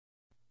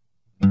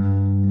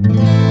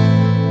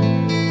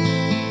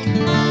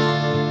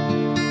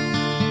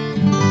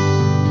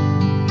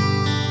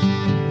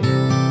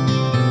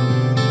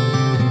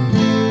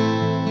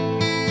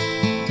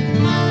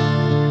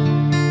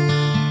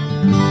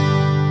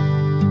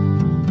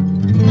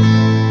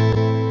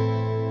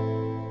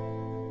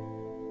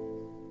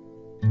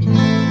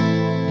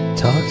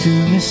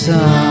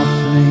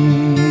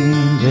softly,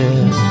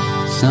 there's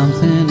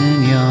something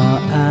in your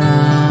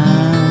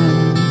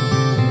eyes.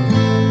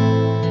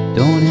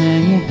 Don't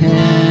hang your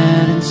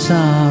head in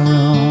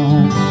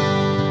sorrow,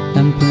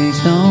 and please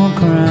don't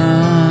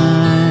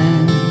cry.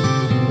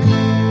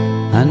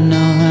 I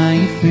know how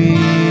you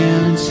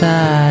feel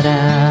inside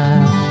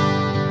out,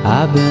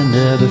 I've been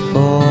there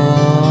before.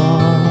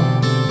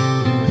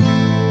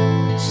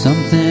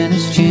 Something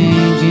is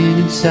changing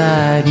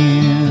inside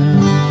you,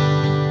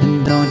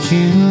 and don't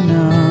you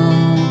know?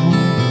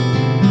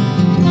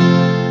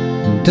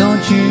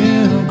 Don't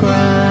you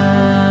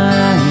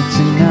cry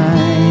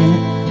tonight,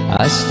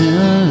 I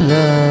still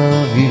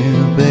love you,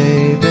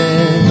 baby.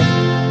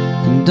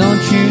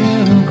 Don't you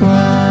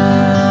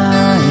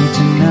cry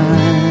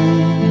tonight.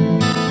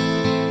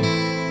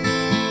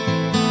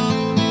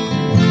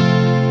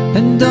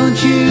 And don't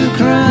you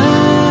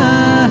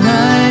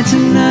cry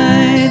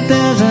tonight,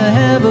 there's a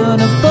heaven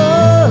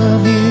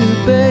above you,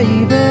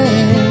 baby.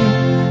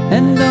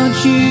 And don't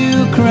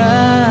you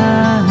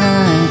cry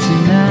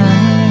tonight.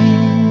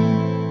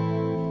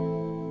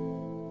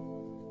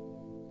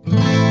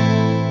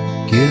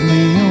 Give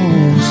me a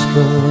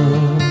whisper,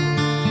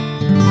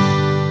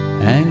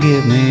 and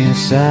give me a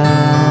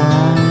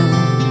sigh.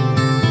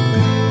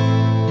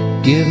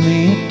 Give me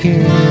a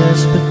kiss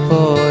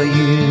before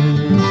you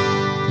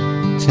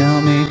tell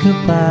me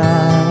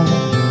goodbye.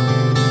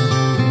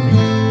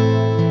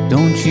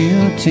 Don't you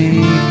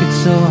take it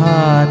so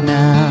hard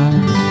now,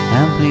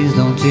 and please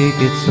don't take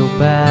it so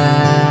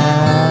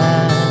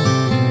bad.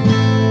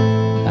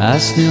 I'll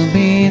still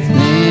be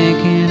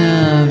thinking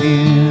of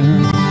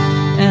you,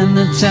 and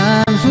the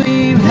times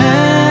we've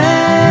had,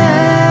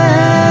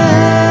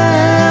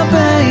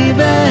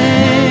 baby.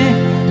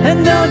 And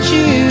don't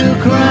you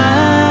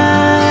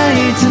cry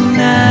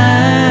tonight.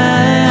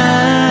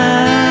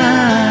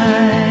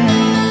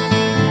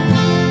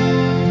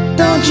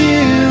 Don't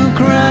you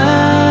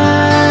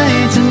cry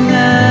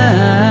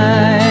tonight.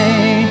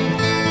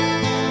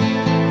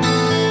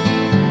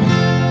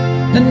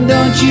 And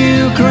don't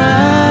you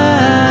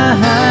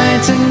cry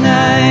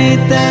tonight,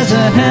 there's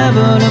a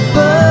heaven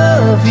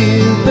above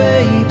you,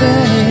 baby.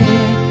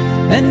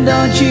 And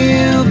don't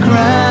you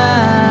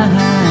cry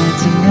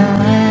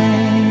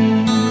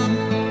tonight.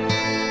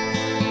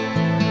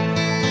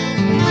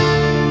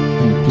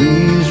 And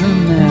please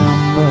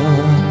remember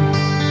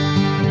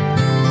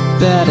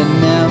that I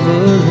never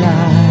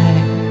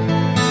lie.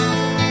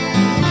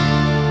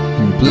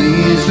 And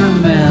please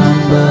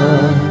remember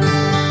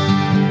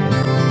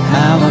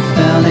how I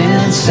felt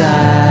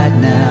inside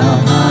now,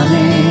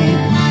 honey.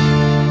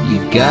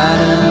 You've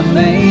gotta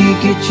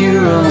make it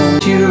your own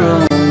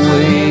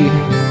way,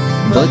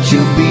 but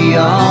you'll be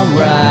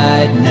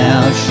alright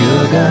now,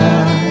 sugar.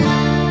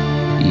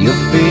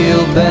 You'll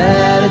feel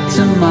better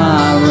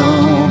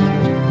tomorrow,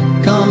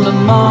 come the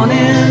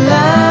morning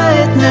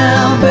light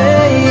now,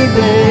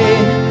 baby.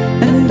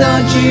 And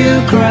don't you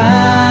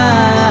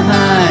cry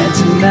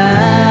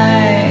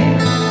tonight.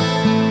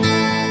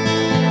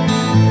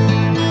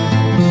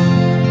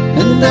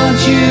 And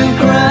don't you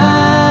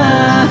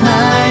cry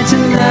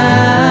tonight.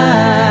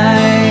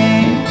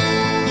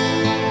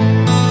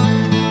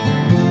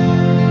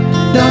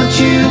 Don't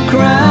you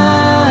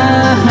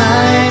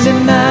cry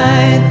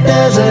tonight,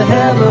 there's a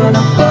heaven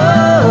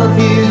above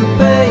you,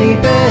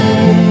 baby.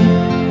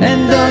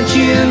 And don't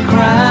you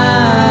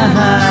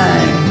cry.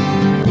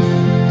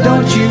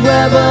 Don't you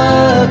ever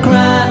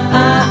cry.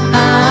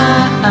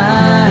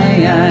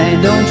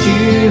 Don't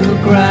you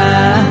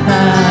cry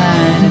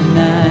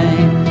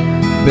tonight.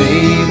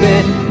 Baby,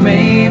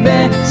 maybe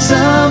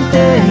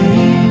someday.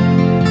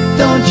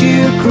 Don't you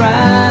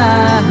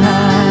cry.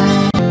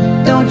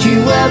 Don't you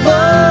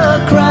ever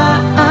cry.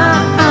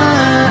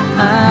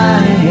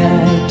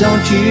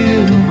 Don't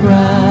you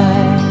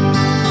cry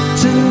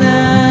tonight.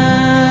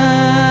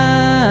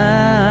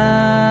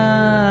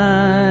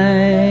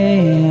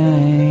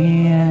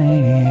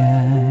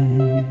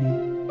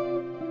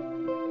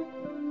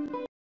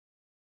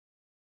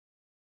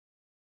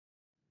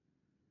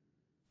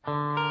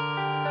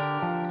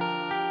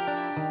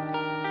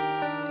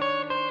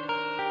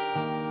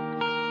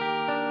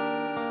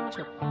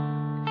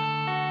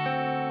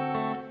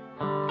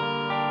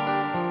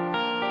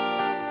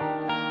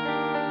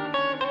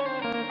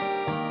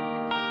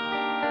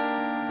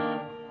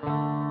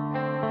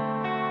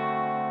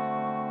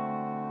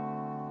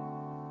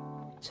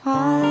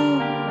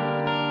 Time,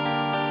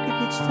 if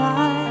it's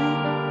time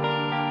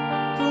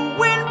to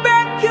win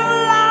back your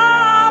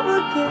love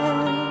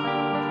again,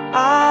 I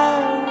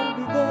will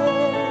be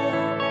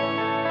there.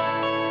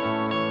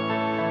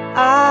 I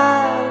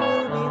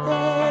will be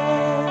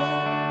there.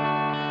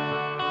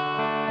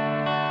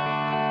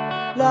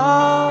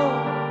 Love,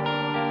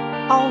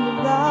 only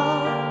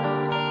love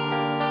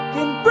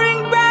can bring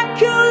back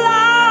your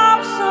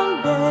love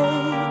someday.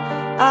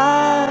 I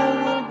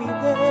will be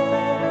there.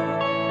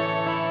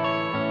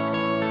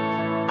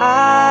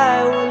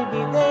 I will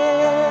be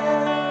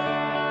there.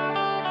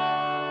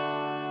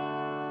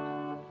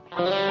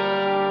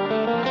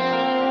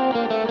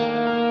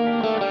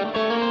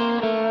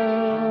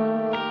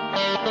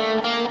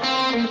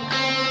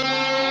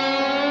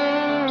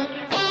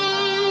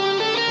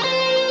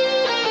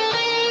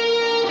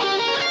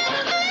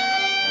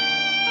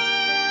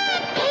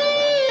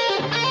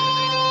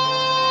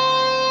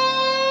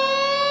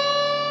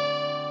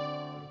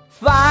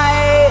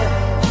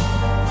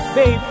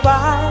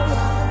 fight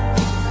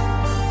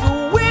to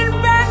win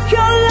back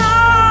your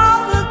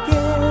love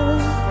again.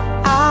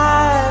 I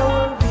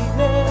will be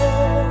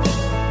there.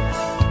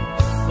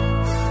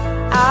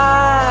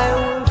 I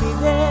will be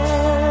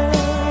there.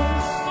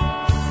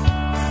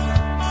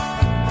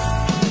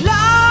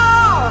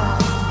 Love,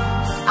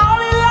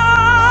 only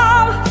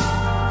love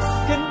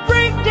can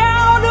break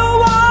down the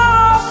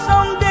wall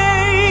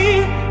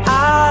someday. I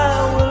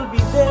will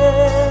be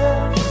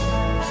there.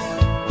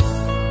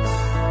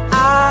 I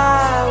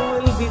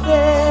will be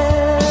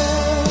there.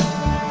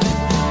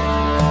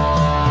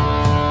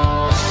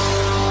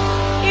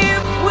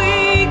 If we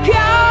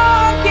go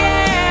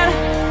again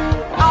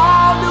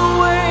all the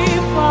way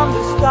from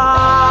the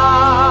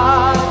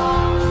start,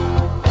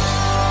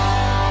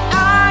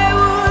 I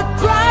would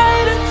try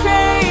to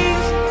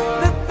change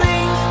the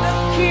things that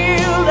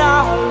killed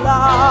our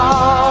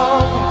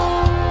love.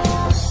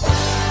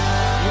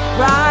 You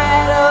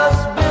cried us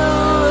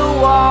build a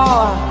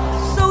wall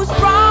so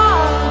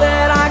strong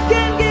that I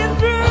can get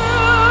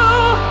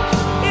through.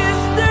 Is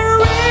there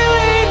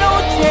really no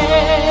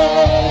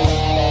chance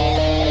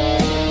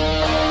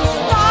to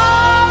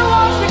start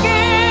once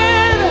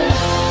again?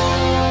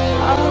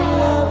 I'm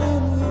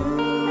loving you.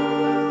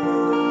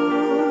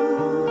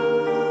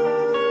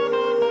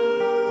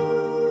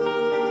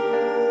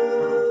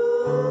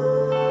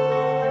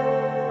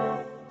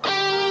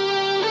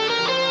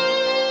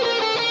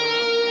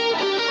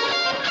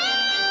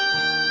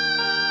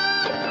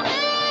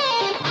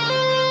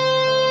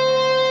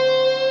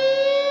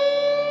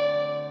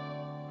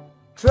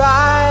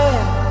 Try,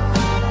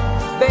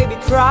 baby,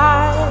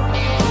 try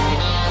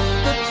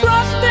to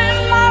trust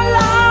in my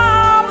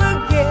love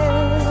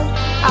again.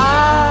 I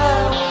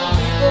will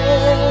be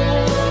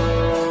there.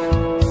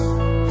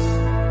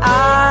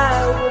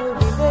 I will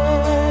be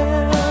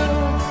there.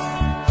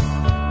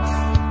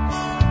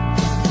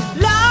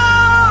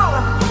 Love,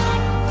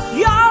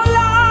 your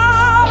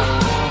love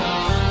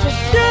just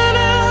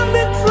shouldn't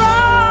be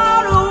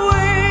thrown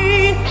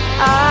away.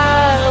 I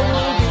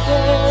will be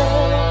there.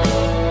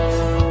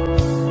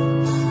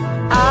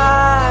 I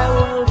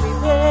will be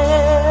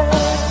there.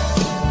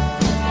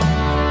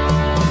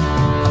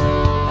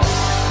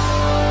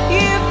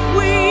 If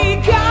we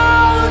go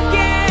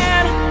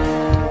again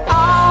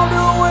all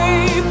the way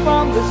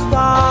from the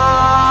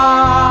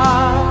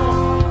start,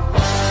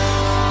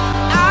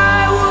 I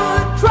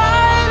would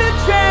try to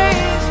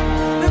change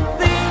the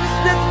things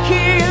that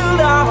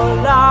killed our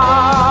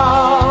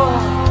love.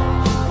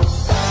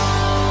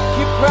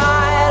 You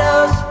cried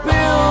us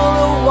build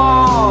a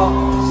wall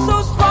so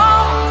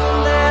strong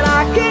that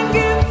I can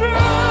get through.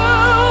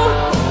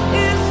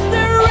 Is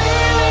there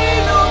really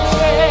no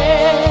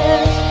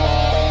chance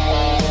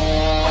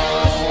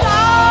to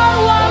start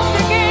once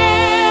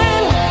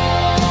again?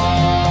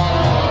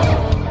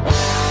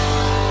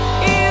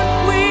 If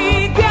we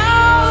go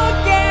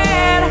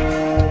again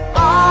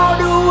all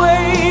the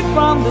way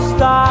from the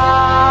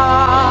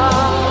start,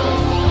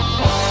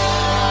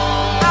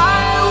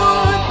 I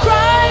would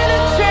try to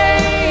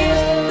change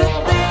the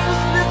things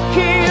that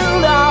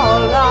killed our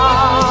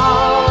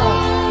love.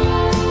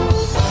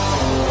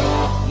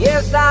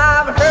 Yes,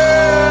 I've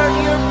heard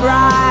your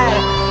pride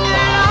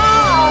and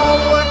all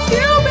what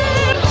you've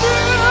been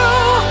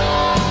through.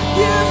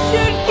 You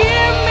should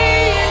give me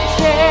a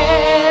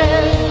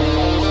chance.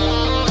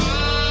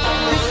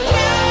 This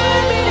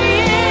can't be the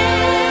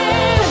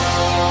end.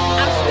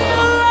 I'm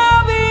still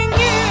loving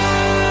you.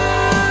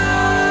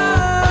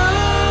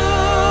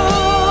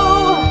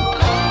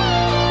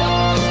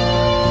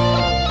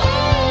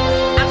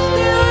 I'm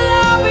still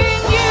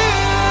loving you.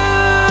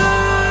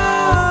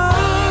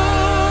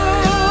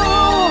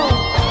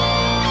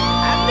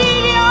 I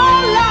need your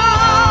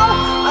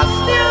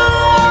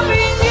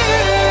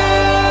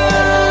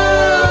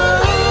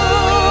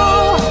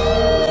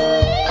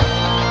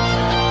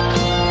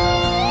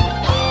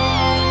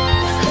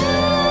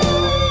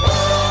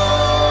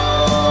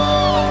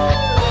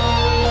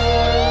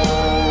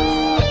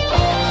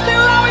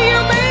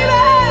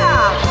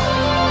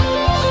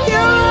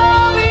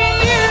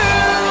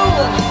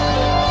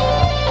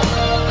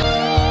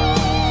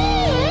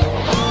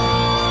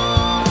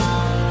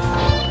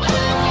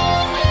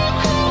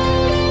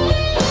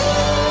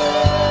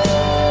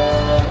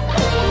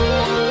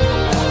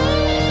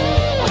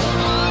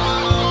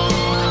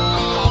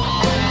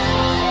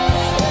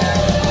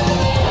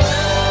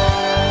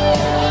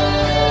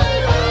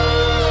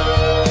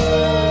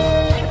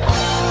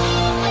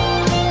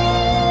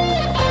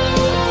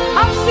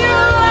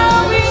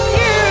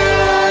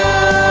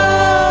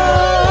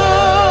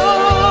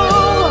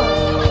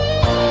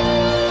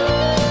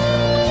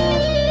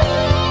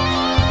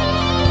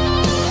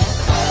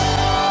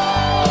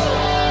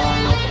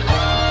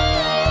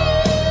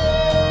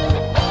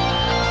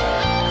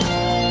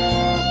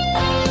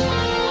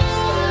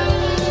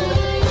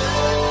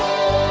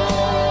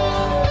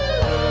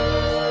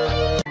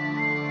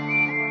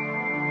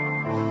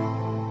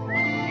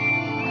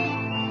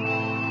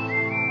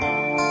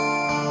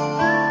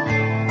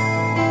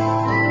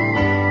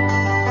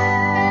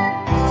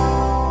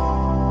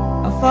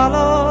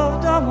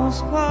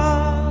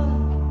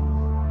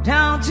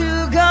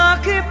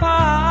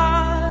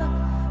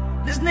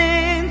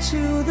listening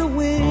to the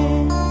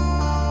wind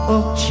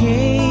of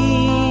change.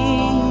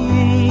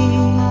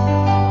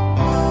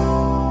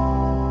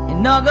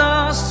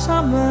 Another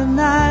summer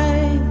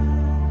night,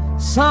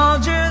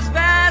 soldiers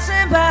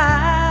passing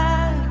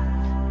by,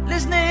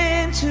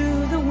 listening to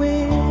the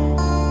wind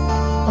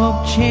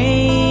of change.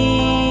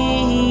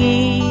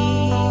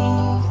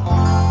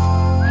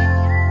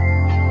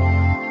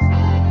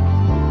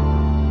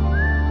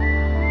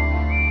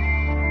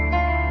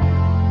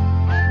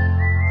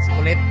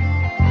 Sulit.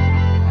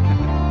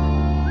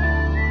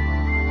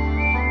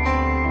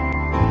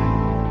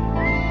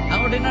 Ang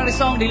ordinary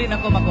song dili na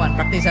ko makuan,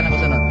 praktisan ako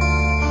sunod.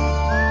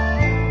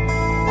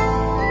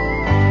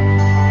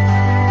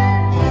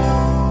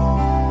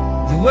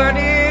 The world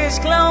is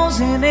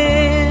closing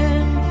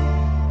in,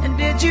 and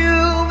did you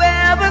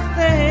ever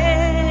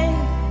think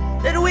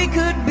that we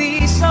could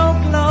be so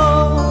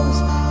close,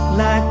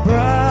 like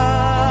brothers?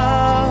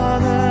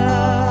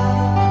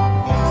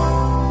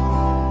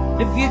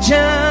 If you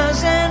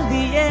just in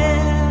the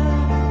air,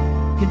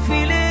 can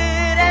feel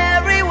it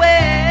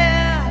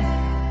everywhere.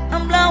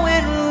 I'm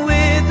blowing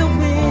with the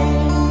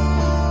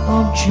wind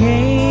of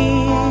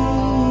change.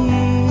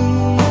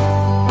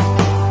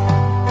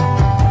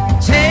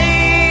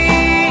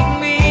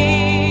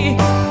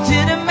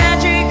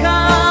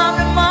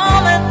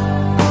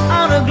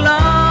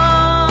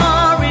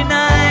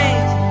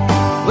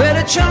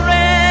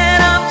 Children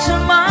of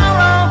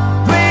tomorrow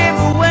brave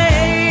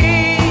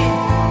away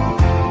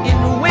in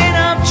the wind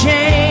of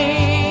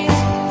change.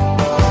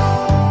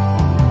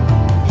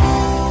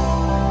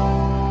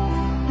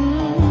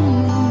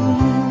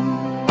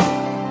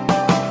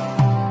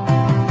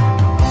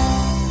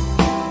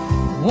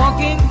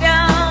 Walking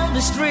down the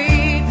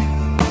street,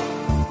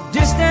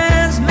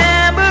 distance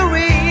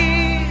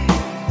memory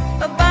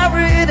of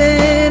buried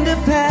in the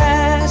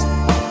past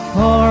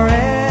forever.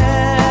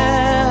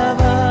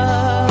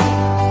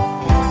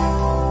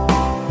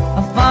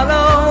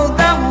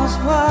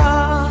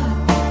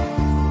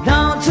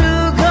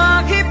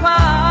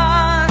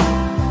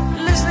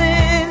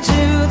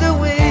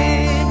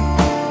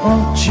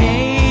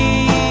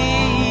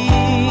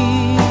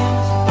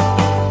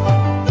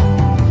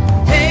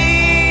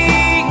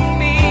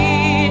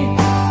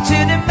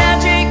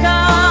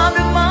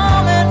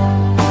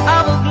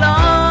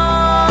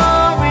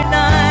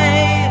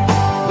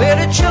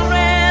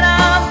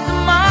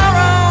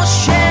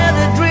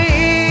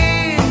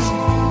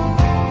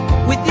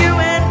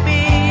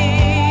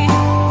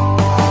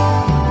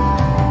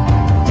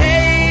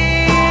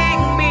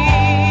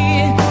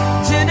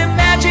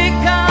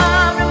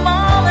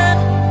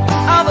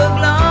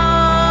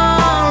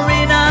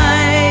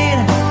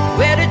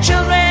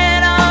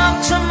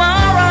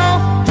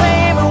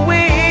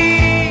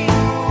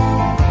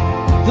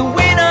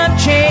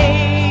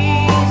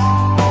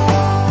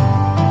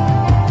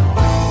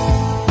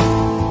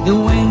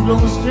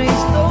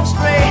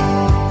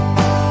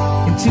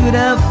 To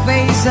the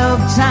face of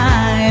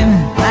time,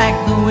 like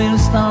the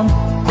windstorm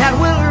that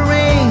will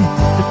ring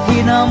the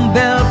freedom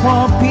bell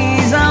for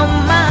peace of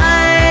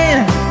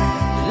mind.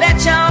 Let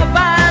your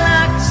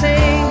violin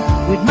sing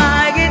with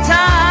my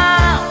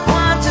guitar,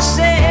 want to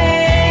sing.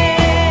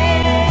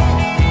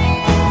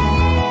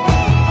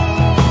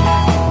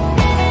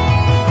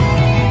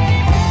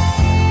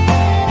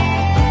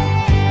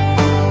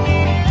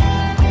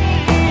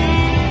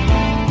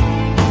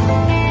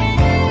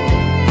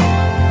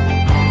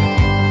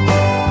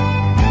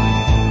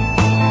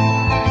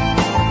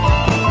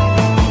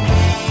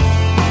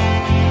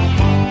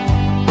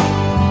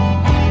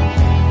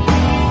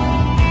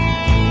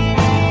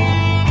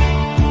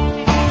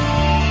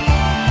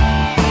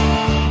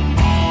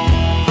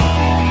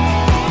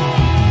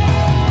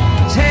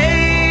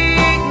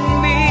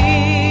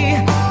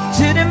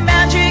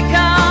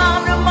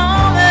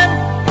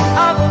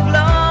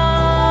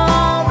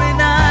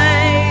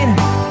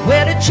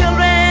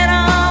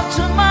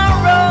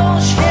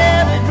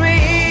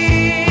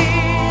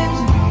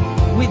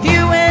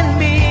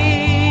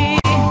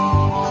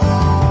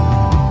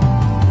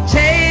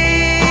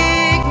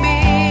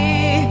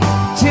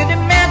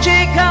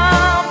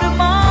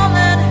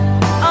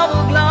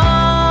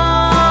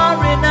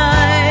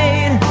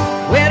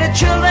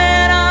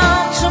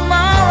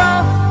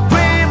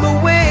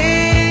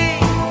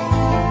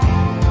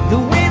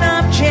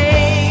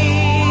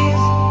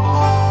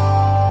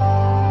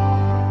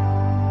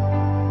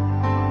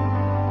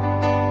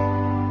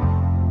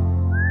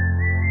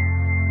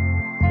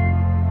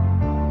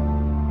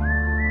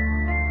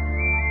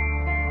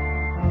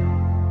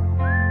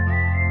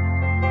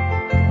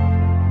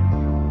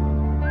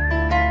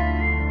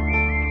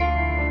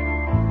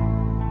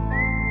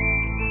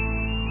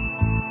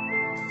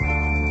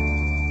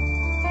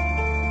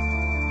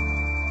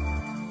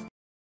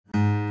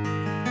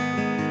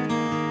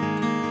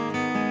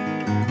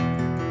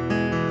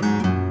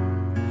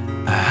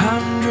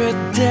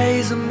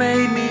 Days have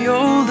made me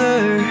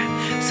older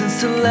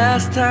since the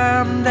last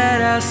time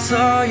that I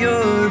saw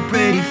your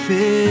pretty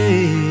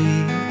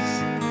face.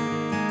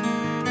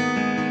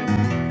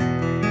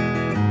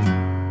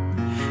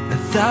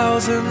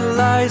 1,000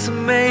 lies have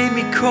made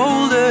me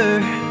colder,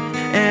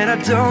 and I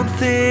don't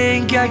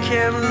think I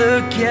can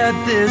look at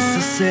this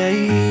the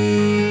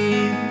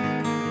same.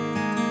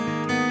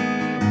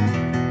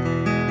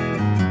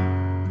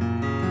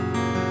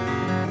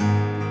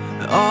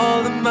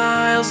 All the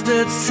miles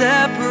that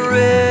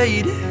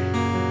separate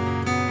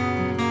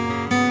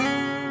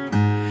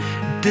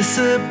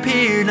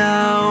disappear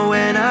now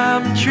when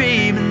I'm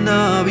dreaming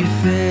of your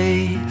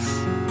face.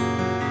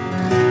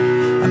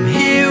 I'm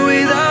here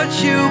without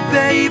you,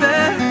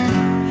 baby,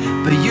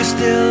 but you're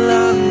still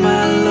on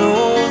my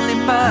lonely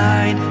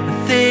mind.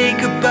 I think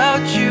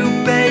about you,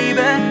 baby,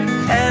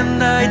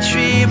 and I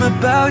dream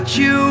about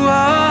you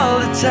all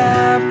the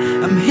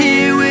time. I'm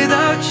here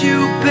without you,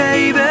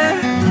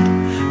 baby,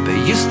 but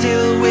you're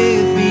still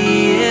with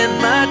me in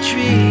my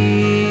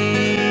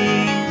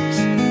dreams.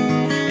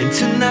 And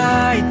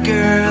tonight,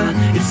 girl,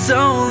 it's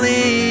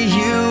only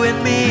you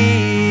and me.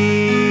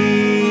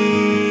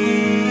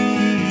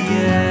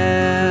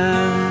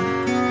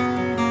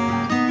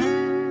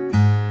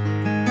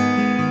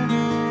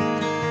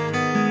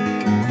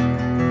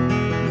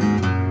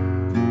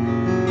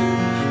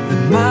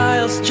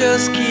 Miles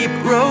just keep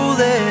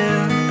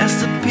rolling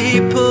as the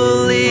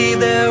people leave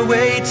their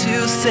way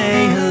to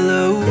say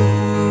hello.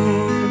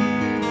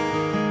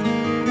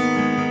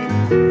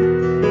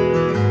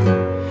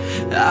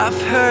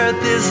 I've heard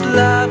this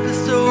life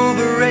is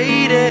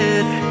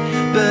overrated,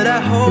 but I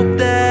hope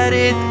that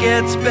it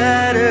gets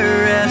better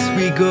as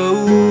we go.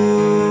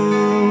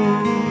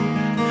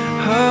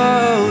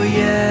 Oh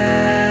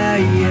yeah,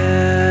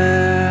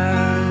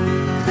 yeah.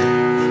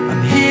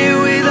 I'm here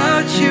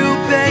without you,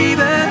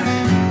 baby,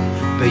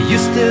 but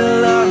you're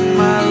still on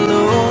my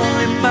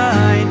lonely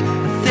mind.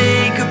 I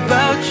think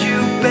about you,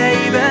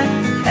 baby,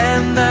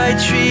 and I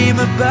dream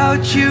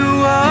about you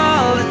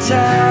all the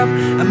time.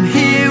 I'm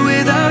here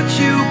without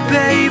you,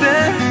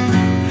 baby,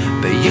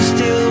 but you're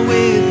still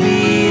with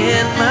me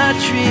in my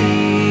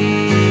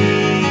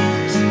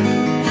dreams.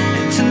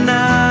 And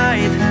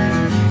tonight,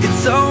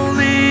 it's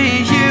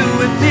only you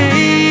and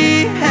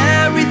me.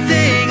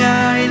 Everything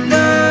I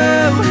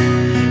know,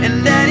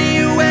 and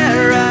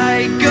anywhere I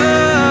go,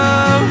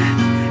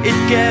 it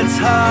gets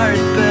hard,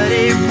 but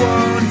it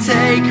won't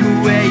take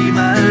away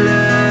my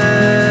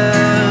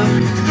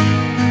love.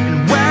 And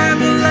when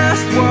the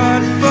last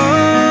one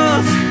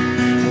falls,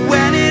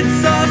 when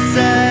it's all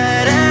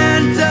said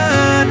and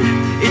done,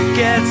 it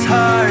gets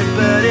hard,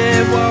 but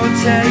it won't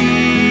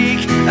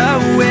take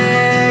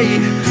away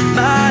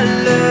my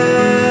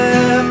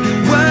love.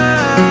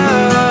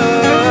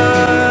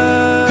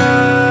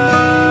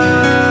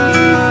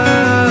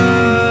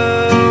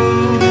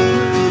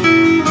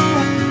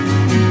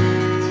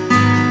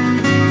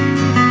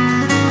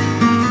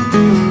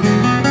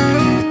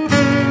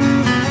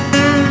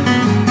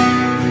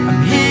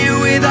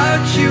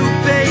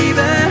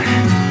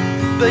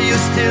 But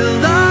you're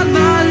still on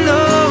my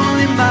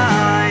lonely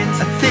mind.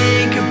 I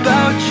think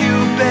about you,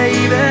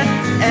 baby,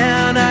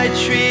 and I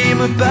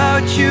dream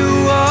about you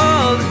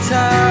all the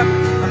time.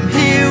 I'm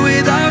here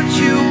without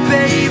you,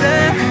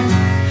 baby,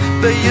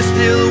 but you're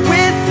still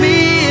with me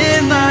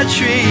in my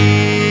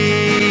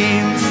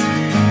dreams.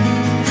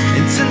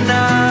 And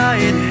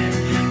tonight,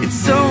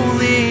 it's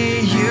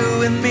only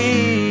you and me.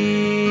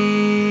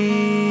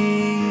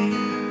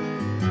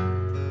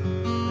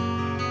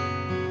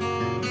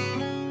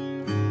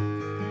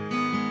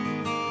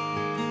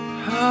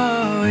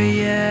 Oh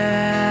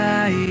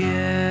yeah,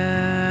 yeah.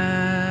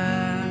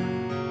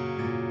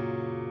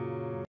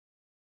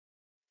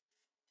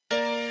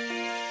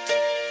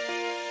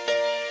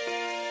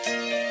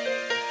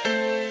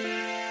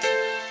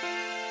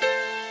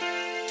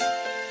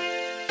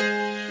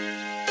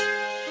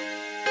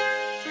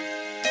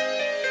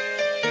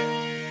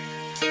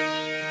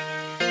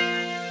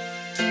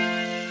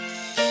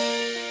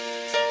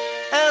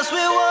 As we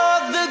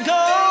walk the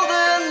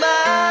golden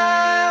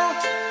mile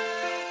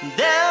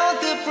down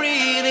the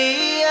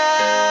pretty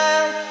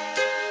aisle,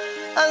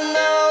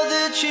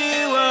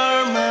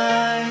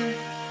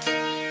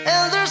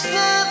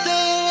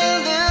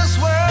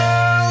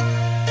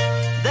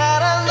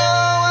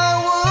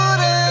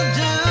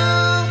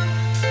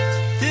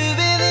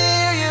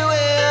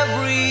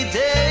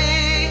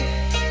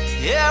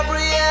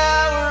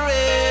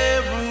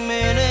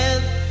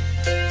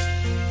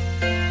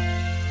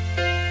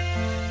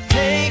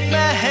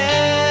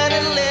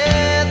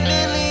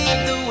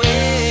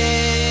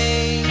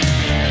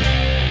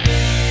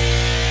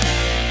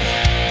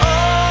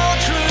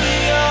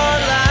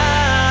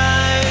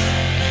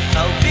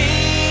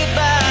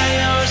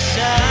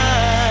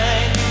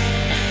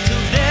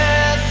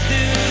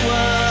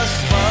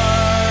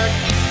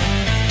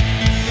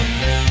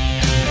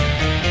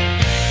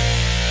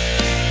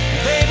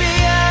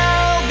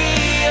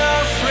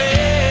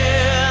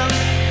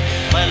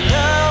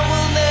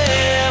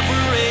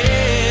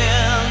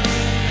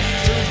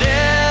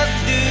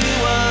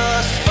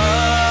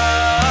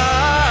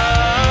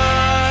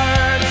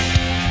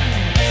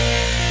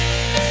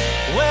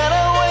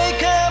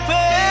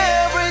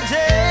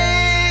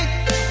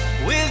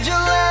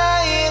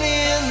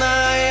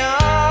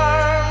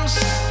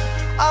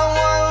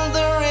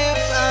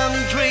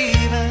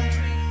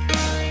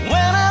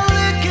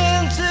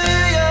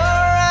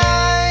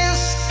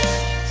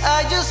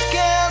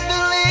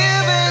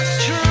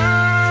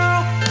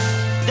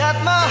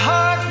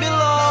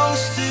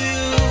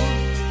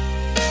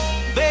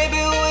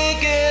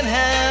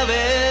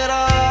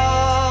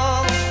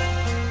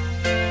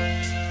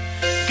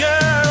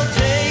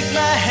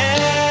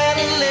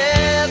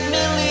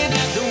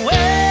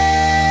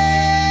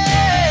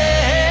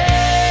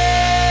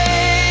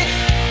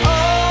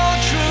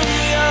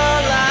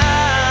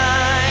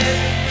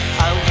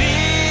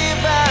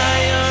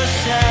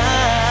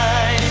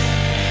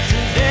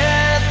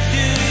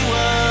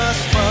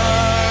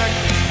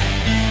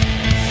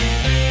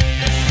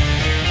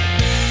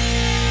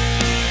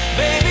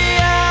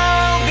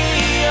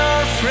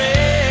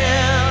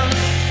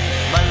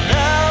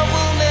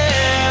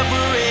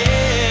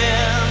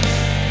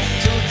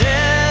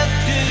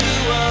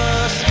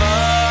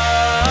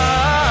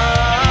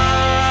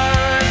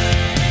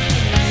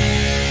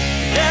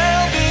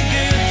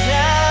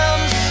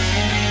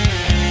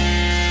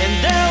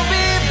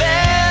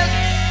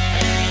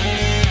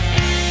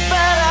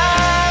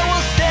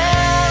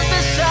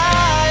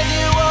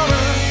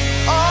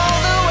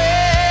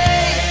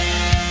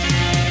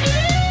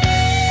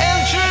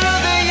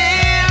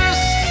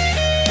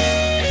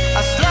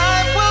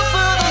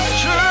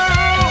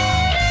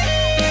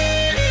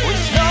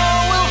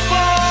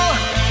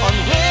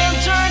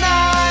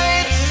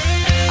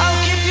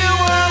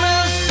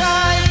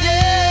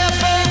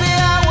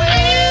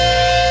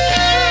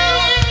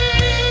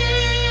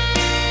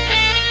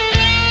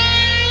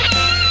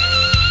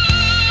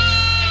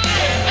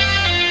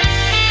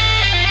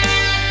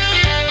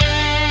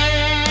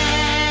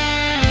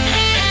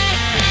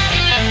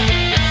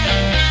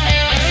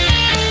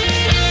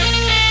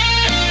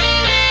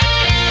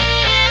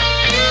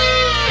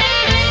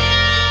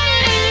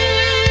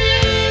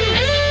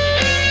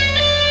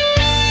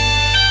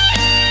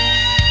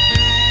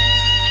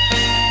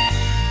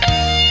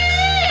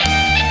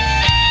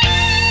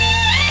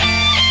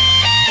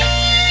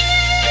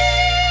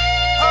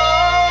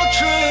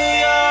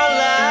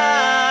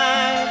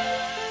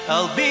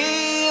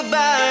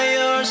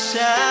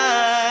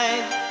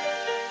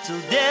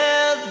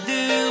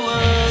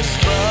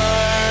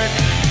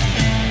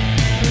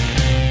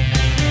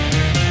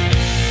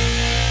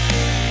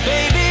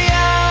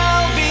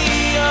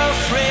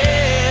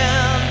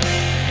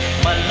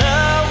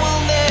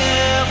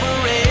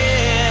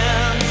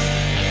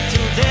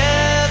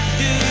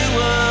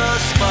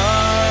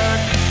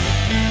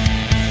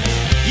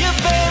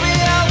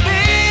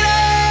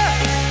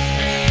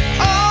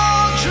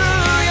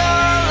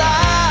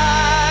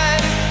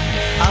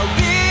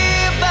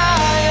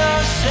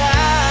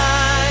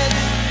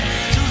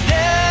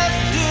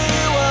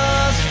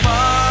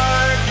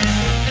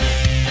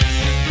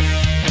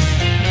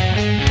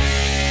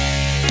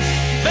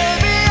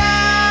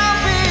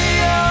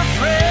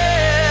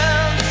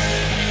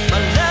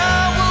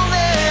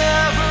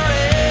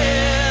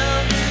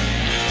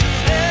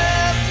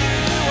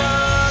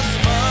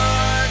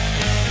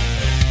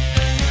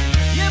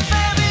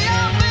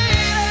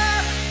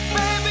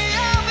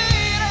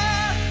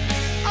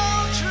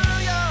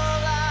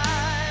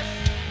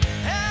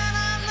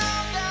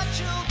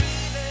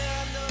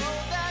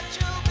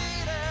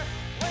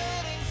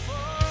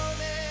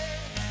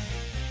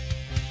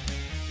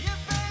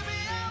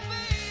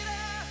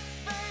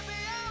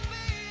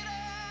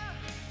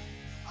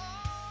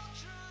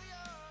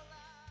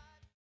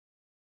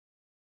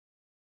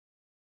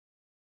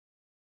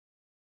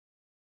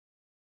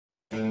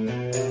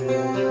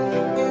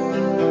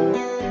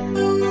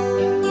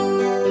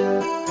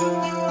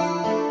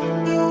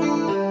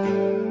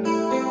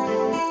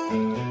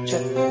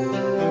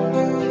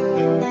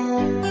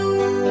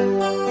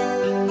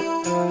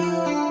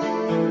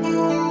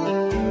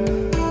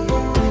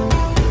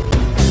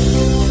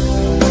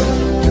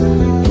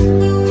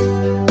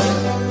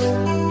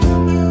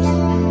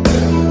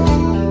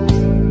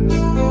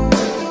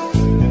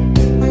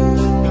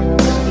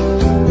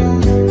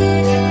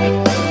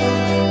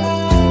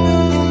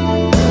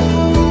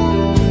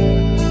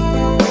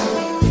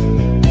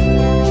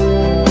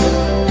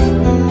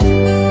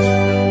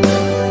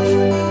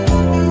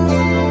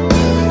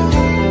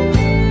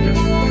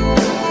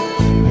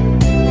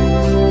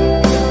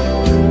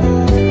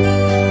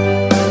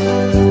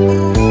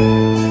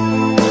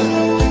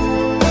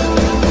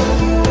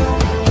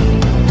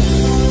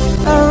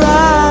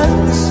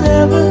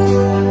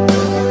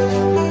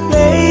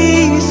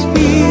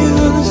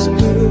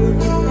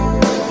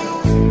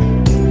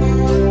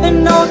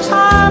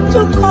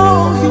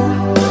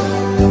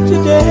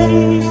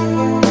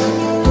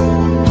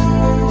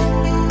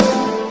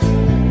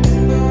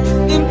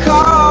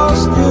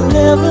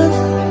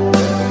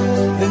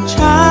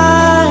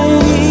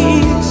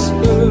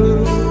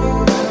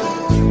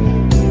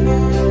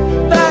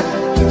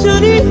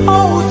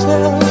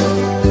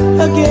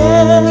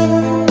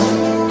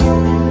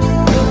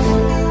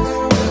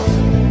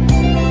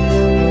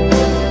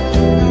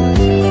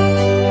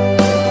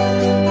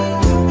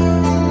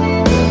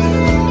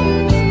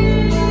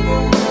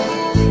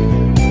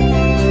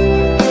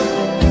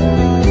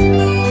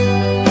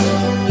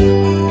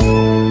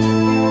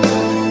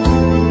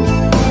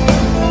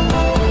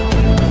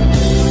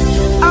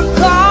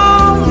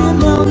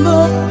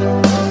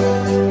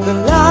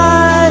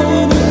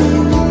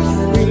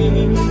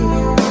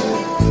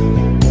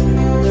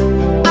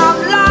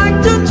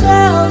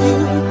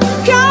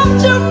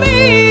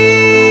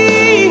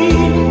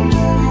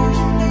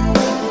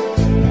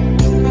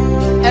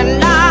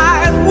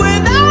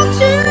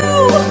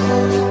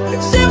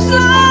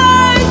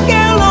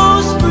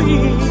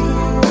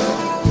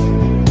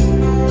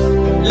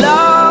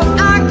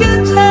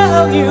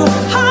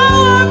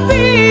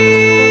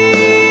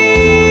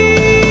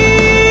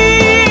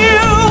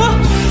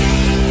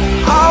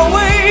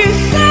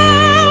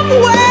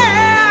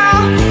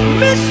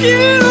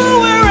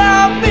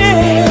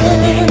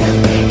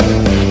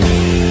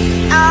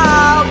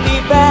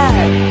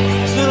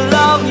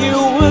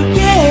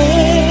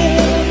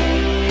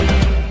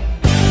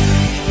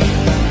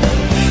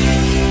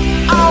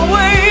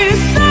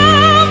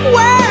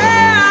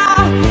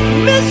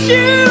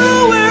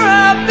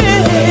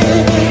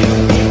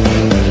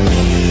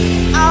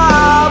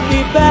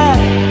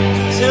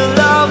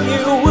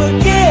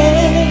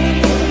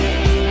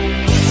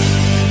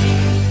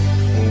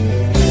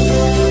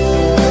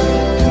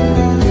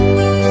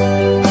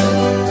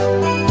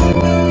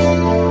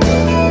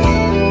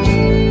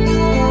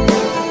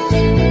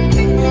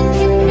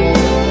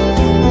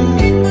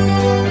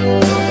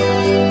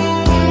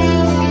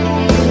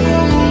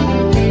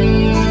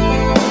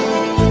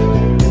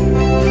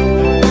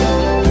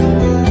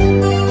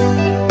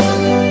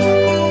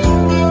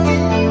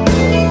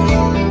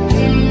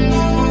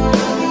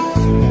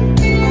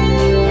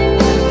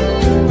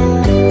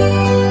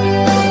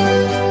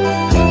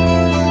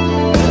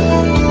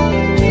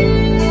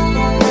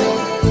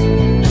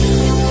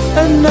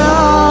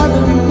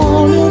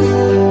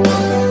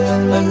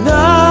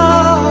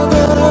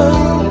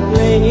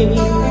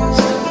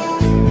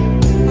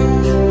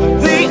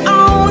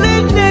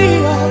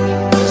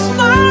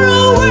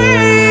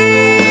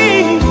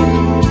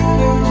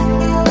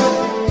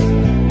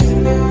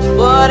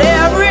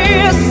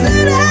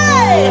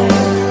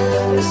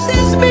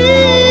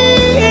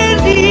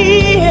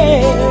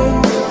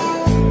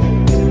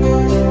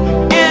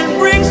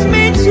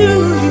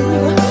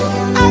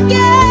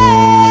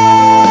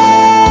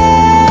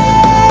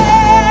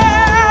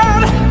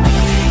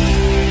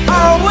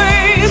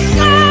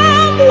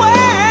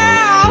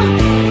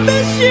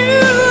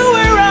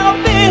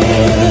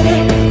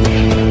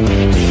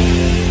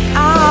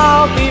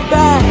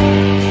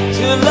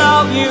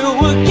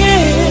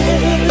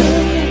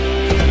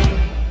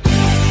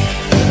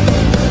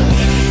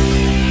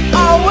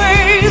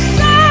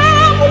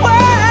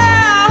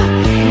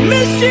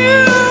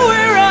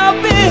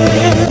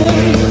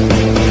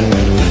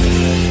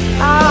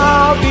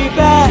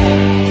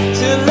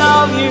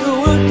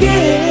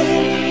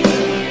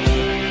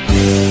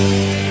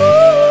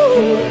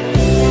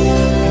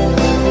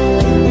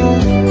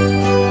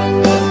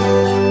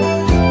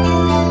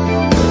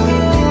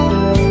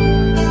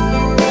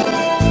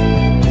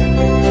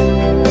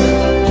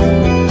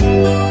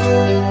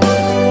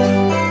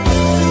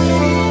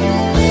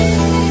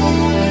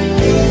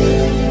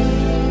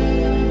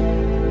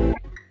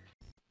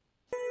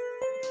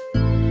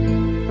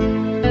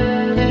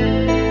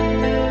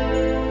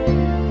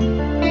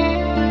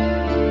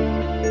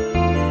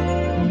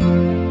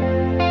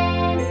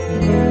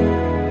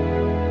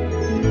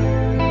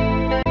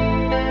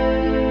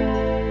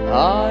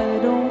 I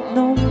don't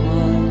know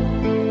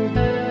why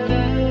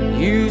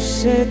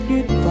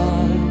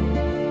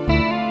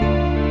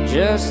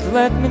Just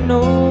let me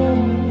know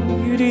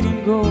you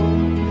didn't go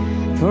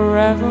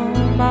forever,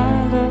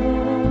 my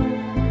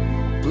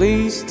love.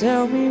 Please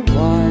tell me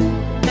why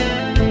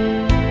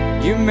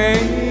you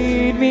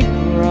made me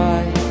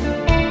cry.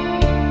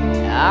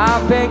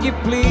 I beg you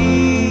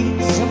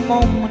please, I'm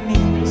on my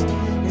knees.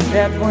 Is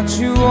that what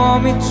you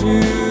want me to?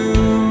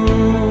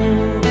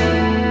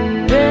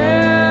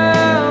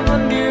 Never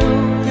knew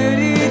that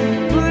it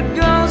could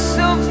go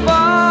so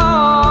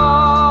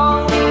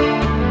far.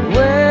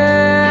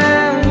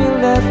 When you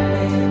left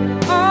me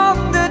on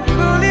that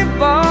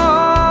boulevard,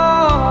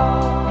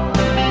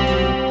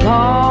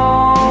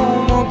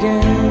 come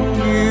again,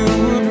 you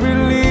would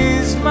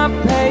release my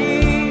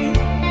pain.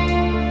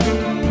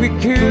 We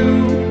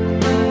could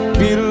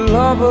be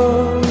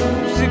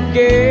lovers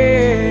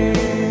again.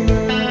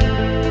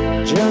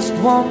 Just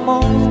one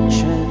more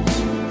chance,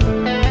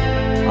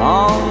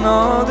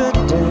 another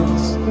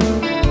dance,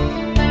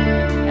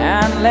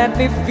 and let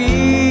me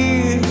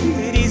feel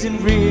it isn't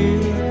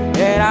real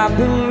that I've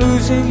been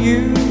losing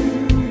you.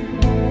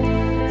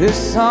 The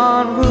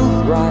sun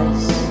will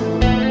rise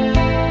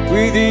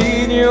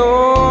within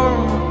your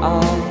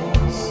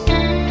eyes.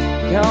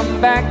 Come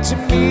back to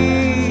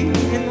me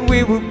and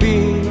we will be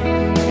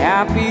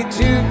happy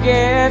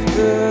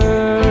together.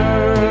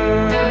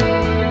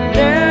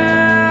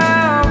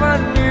 Never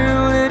knew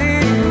that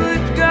it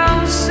would go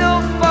so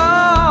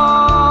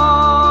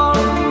far.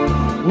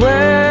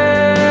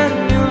 When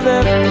you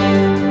left me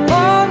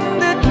on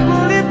that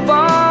boulevard,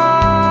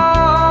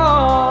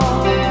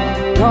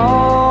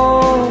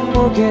 come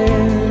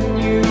again,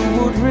 you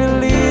would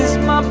release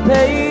my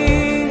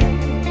pain.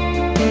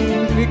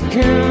 We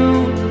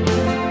could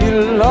be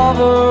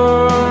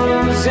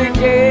lovers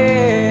again.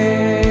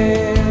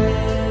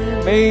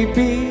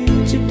 Maybe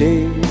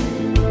today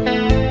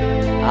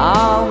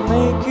I'll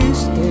make you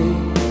stay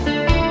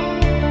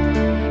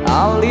a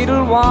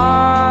little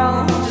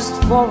while, just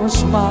for a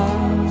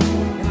smile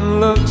and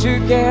love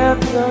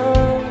together.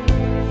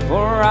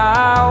 For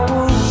I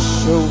will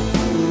show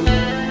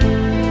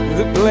you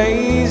the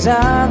place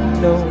I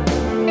know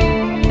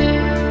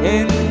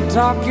in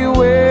Tokyo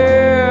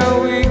where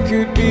we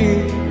could be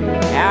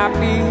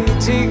happy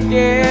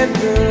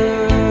together.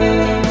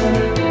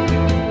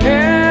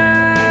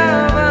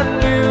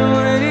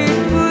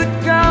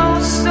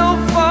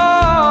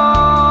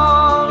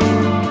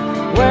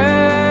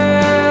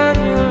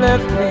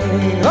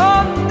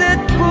 On that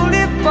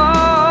boulevard,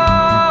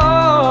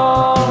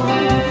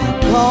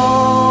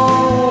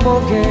 come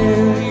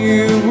again,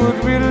 you would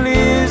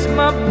release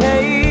my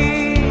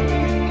pain.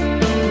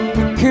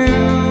 We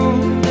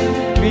could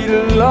be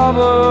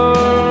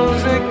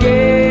lovers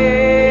again.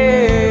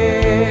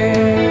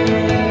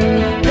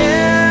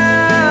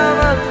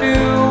 Never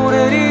knew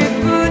that it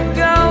could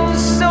go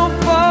so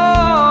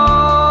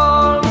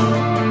far.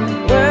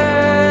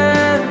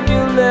 When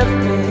you left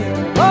me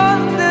on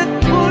that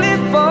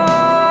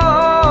boulevard,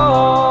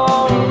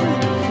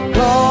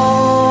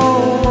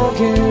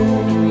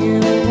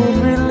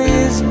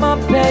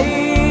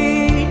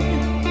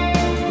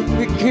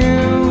 we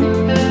could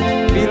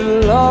be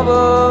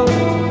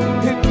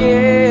lovers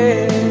again.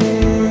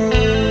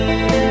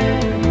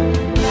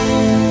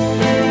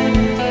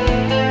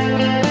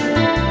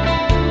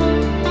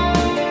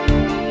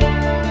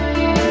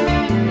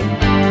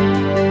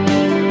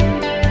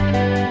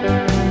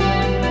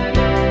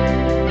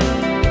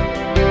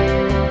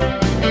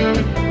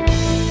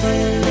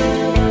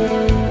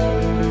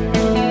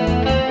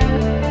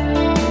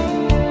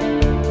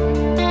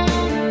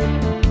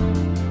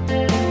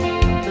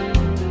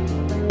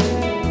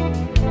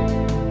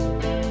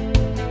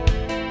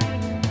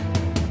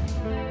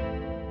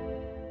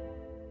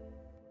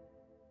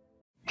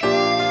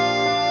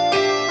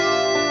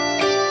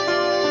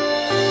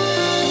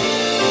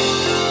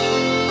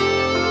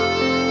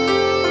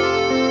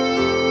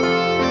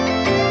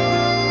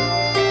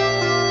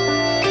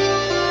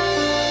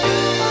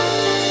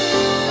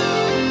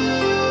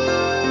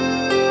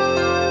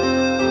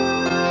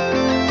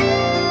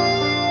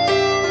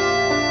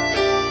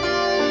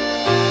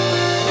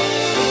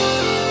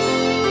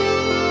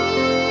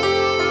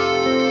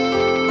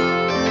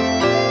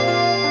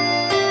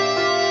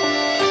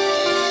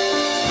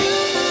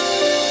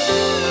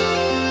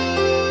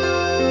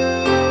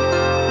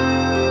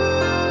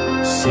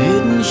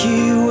 Sitting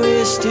here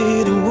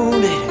wasted and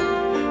wounded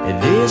at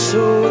this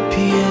old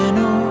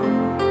piano,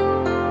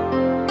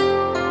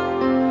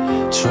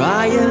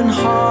 trying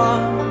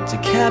hard to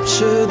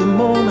capture the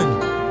moment.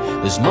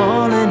 This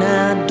morning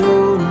I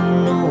don't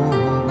know,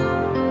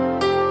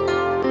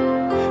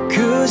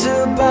 'cause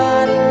a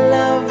bottle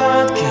of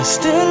vodka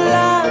still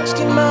lost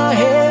in my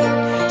head.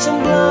 Some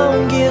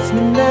blonde gives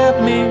me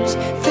nightmares,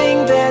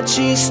 think that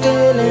she's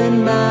still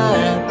in my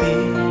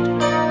bed.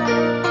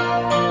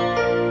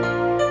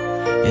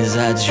 As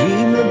I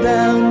dream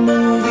about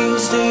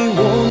movies they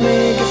won't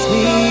make of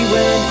me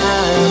when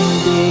I'm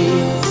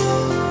dead.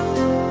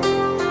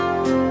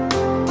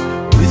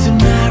 With an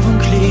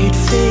iron-clad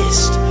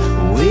fist,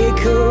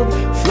 wake up,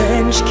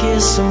 French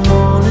kiss some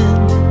morning.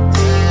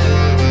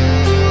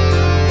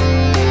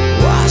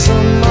 Why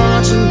some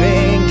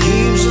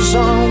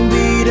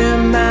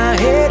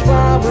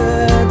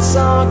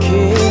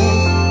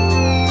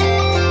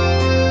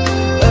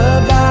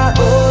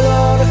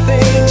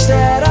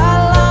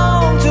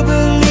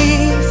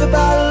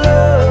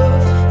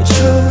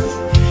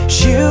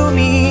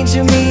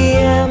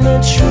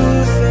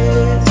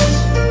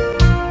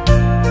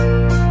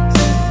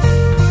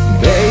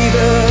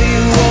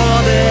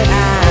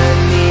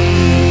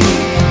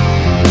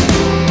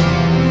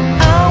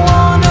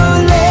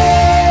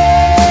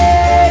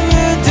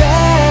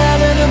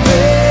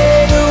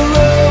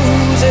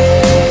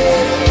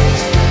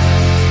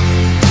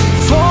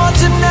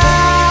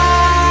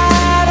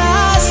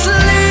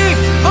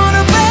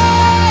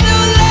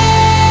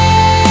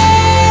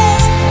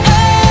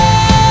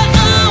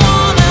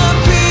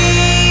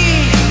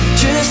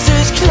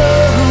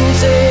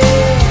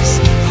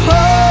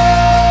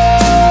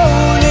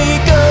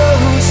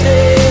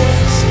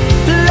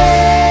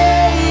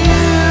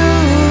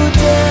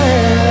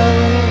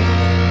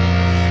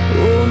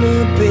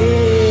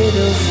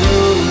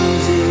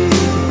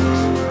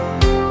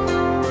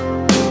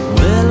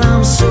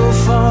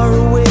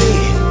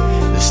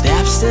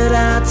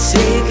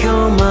awake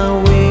on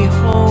my way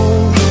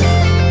home.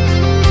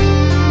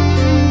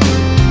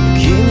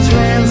 Kings,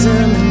 ransom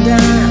and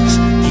dimes,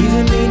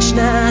 even each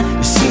night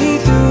you see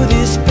through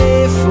this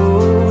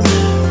barefoot.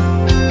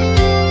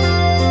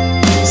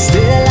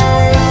 Still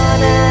I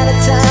run out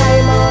of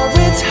time, or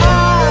it's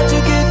hard to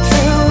get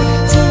through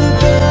till the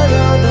bell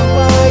on the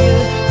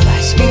wire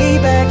flies me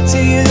back to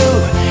you,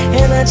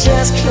 and I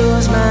just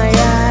close my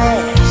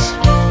eyes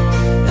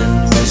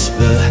and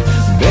whisper,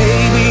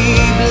 baby,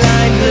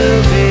 blind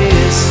love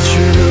is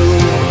true.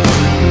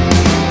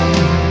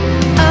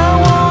 I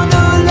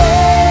wanna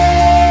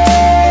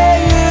lay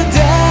you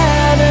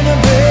down in a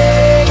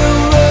bed of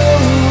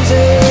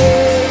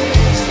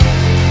roses.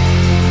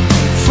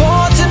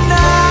 For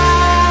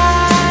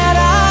tonight I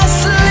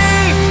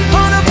sleep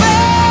on a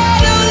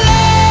bed of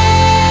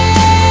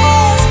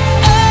lace.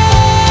 I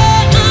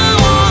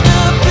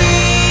wanna be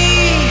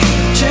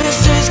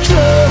just as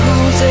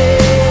close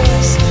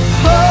as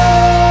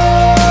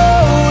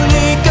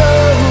Holy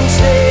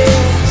Ghost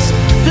is.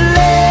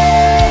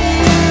 Lay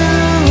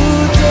you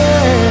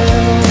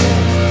down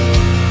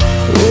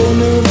on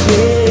a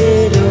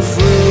bed of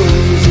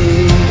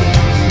roses.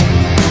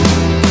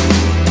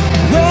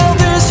 Well,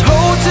 there's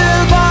hotel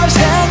bars,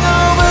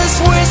 hangovers,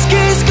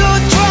 whiskey's go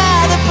dry.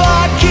 The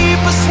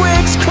barkeeper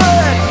swigs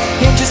crud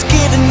and just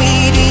giving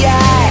me the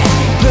eye.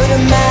 But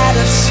I'm out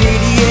of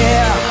city,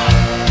 yeah.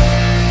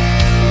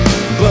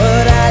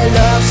 But I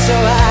love so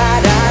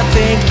hard, I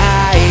think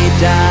I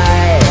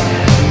die.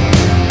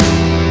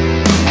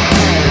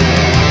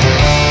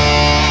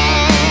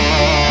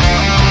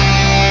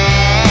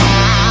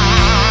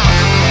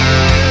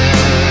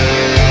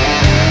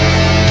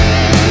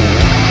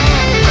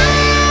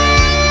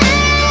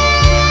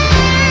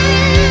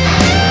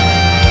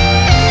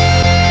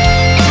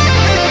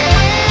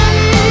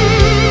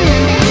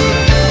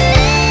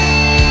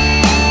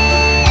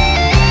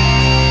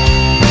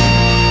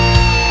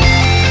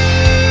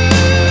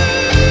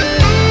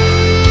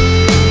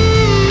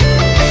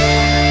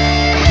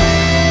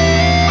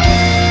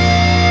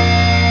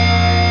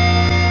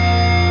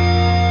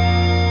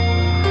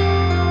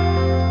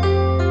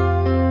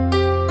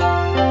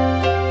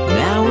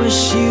 Now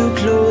wish you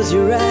close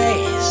your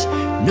eyes.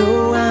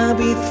 Know I'll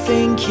be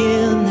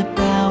thinking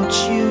about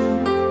you.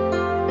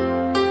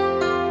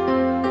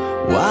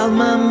 While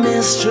my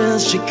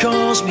mistress, she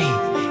calls me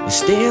and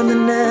stand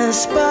in the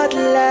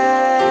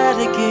spotlight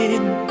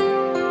again.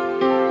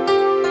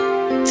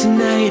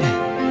 Tonight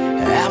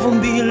I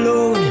won't be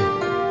alone.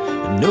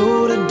 I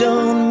know that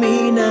don't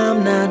mean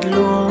I'm not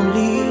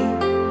lonely.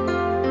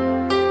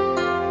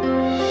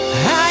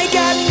 I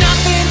got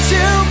nothing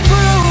to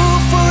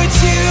prove, for it's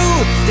you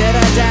that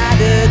I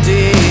died a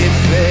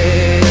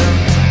defend.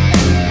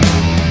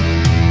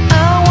 I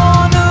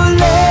wanna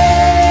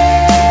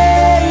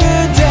lay you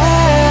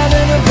down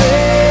in a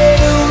bed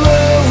of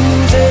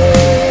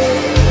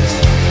roses.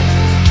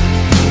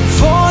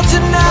 For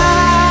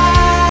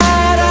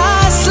tonight I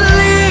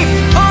sleep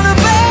on a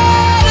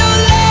bed of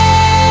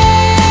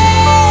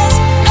lace.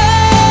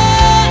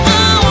 I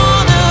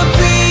wanna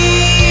be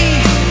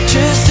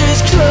just as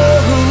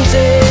close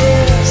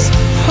as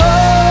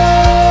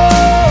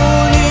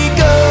Holy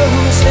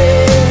Ghost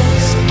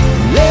is.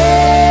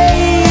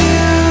 Lay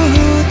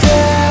you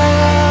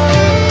down.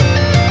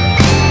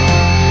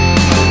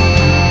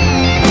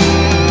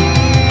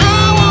 I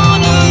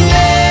wanna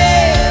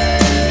lay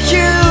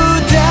you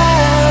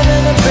down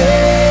in a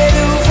bed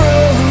of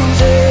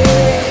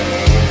roses.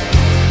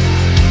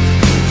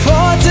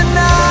 For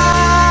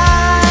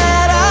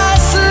tonight I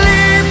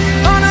sleep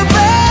on a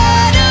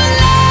bed of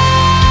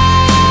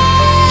lace.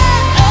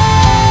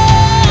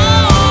 I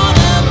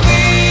wanna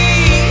be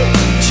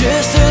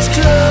just as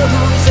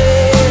close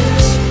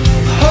as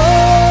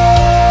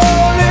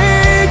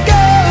Holy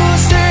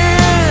Ghost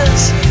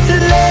is.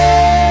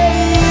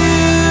 Lay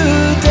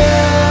you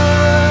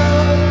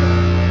down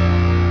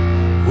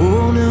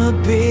on a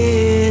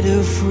bed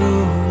of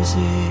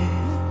roses.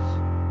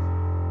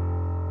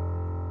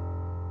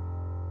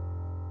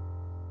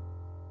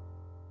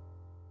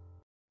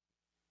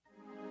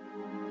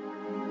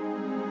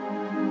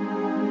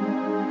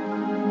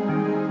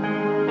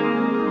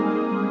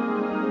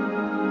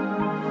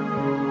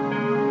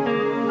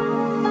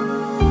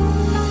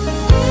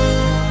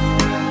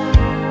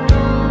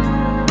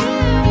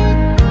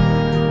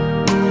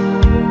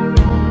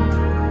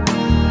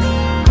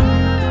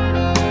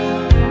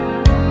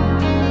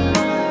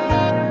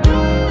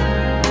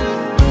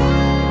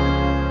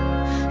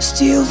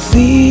 Still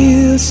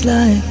feels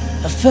like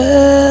a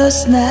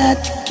first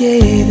night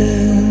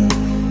together.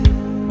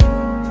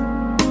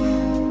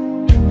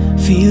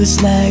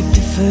 Feels like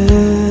the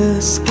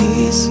first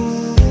kiss.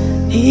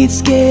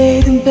 It's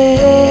getting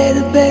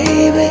better,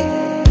 baby.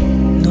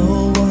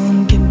 No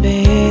one can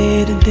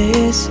better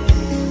this.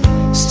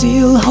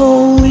 Still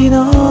holding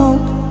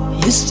on,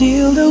 you're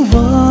still the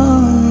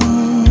one.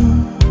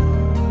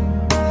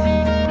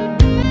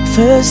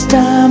 First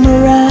time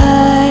our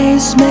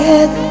eyes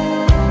met,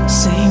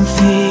 same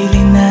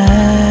feeling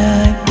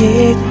I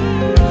get.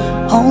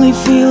 Only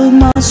feel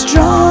much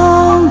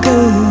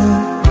stronger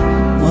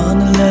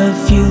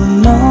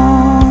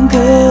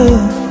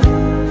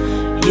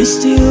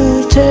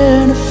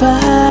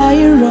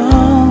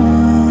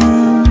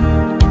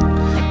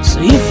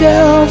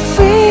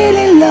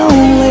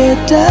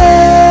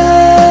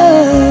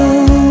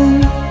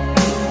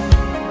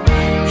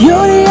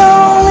You're the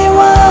only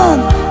one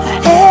I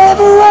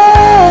ever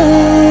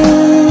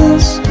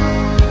was.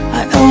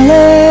 I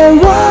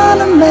only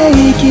wanna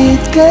make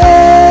it good.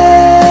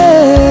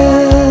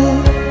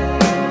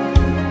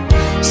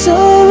 So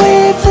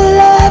if I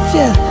love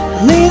you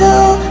a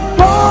little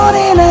more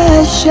than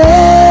I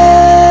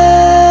shall,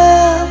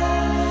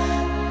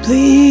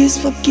 please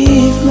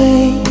forgive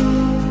me.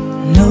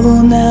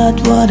 No, not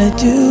what I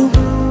do.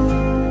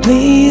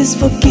 Please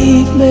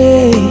forgive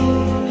me.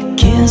 I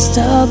can't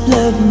stop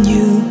loving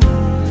you.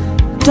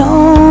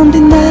 Don't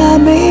deny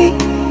me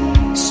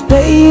this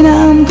pain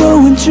I'm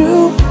going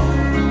through.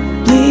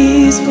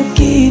 Please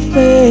forgive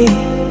me.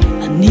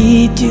 I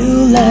need you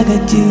like I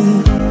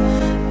do.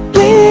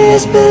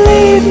 Please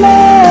believe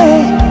me.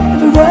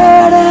 Every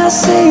word I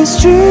say is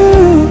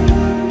true.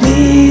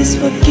 Please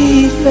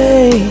forgive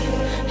me.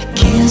 I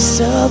can't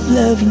stop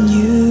loving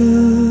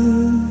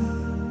you.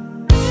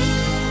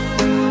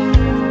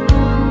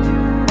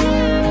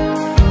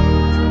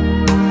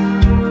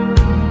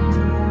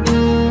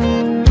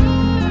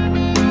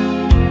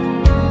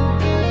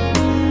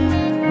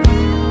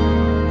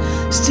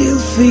 Still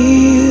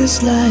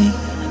feels like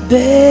the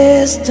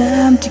best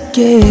time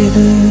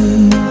together.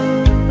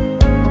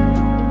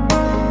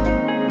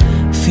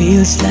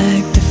 Feels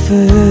like the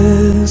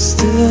first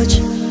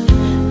touch.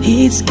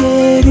 It's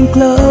getting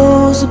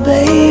closer,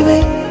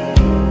 baby.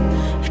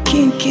 I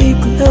can't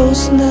get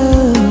close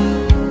enough.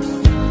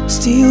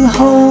 Still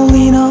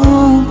holding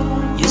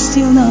on. You're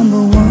still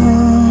number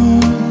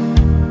one.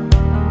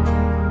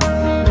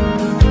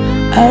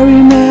 I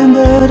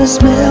remember the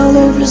smell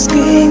of your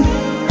skin.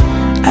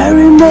 I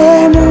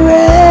remember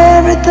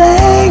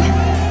everything.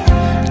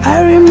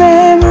 I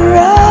remember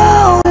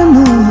all the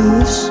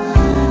moves.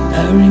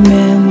 I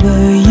remember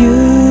you,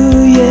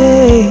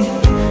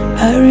 yeah.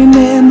 I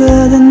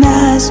remember the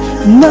nights,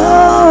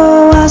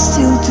 no, I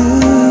still do.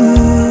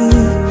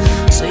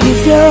 So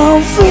if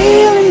you're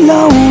feeling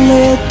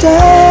lonely,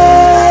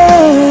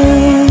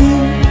 darling,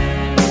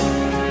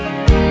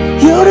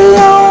 you're the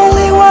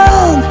only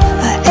one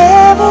I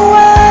ever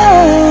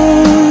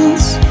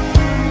was.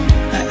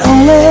 I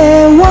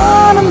only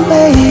wanna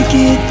make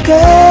it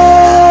good.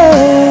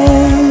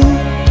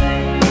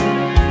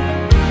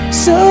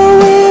 So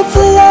if I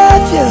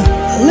love you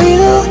a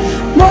little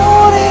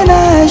more than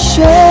I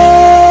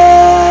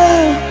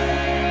shall,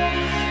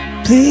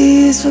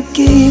 please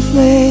forgive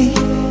me.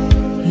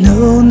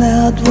 No,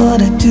 not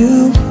what I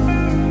do.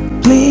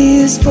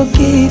 Please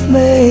forgive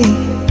me.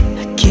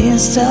 I can't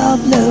stop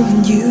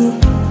loving you.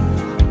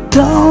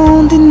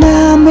 Don't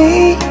deny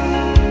me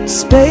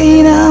this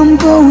pain I'm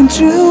going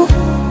through.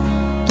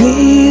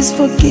 Please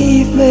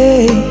forgive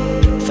me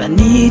if I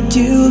need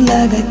you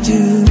like I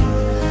do.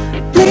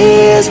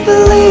 Please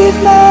believe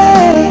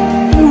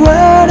me, every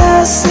word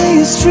I say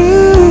is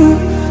true.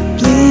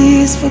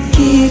 Please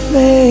forgive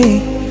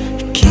me,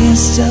 I can't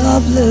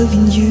stop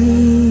loving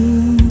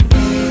you.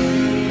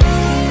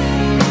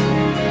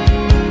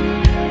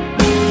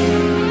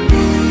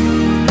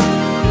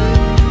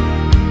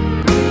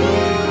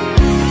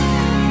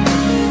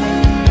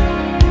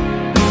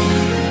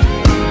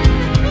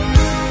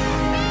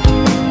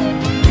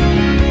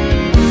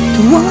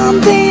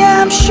 One thing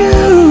I'm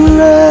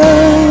sure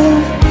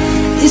of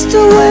is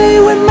the way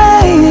we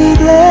made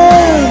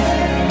love.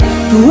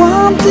 The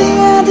one thing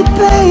I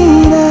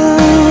debate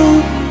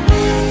on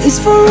is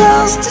for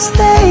us to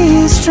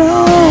stay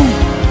strong.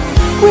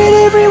 With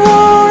every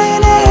word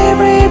and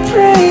every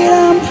prayer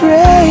I'm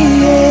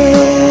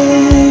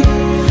praying.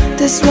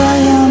 That's why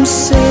I'm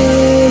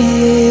saying,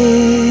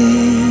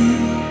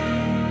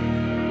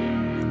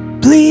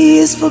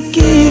 please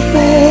forgive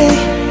me.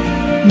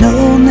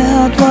 No,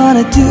 not what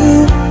I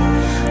do.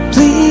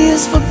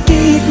 Please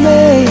forgive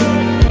me.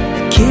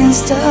 I can't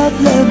stop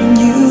loving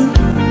you.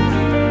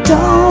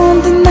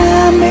 Don't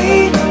deny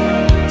me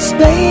this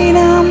pain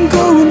I'm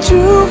going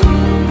through.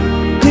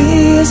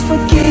 Please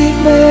forgive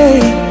me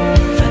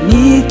if I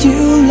need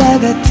you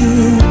like I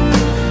do.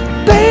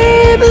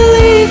 Baby,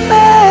 believe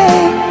me,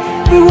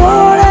 every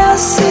word I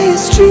say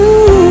is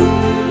true.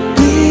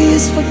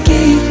 Please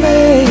forgive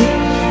me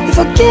if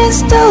I can't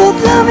stop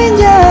loving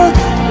you.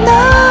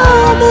 No,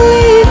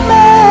 believe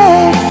me,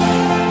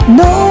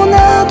 no,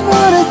 not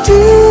what I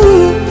do.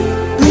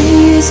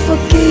 Please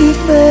forgive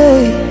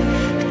me,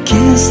 I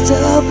can't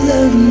stop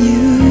loving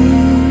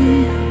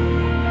you.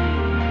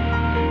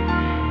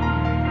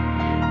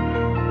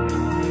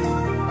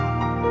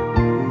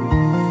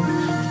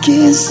 I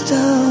can't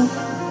stop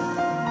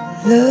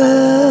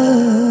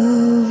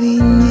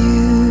loving you.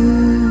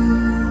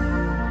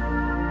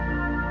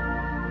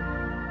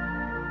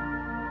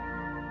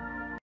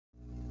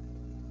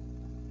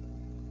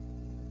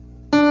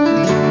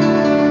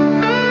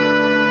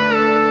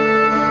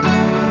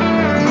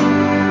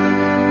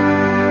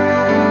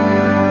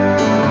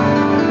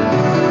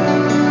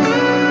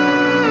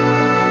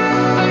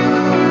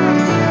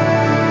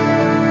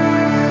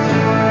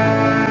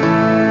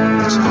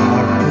 It's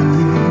hard for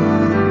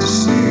me to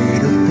say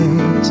the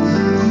things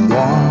I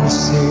want to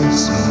say.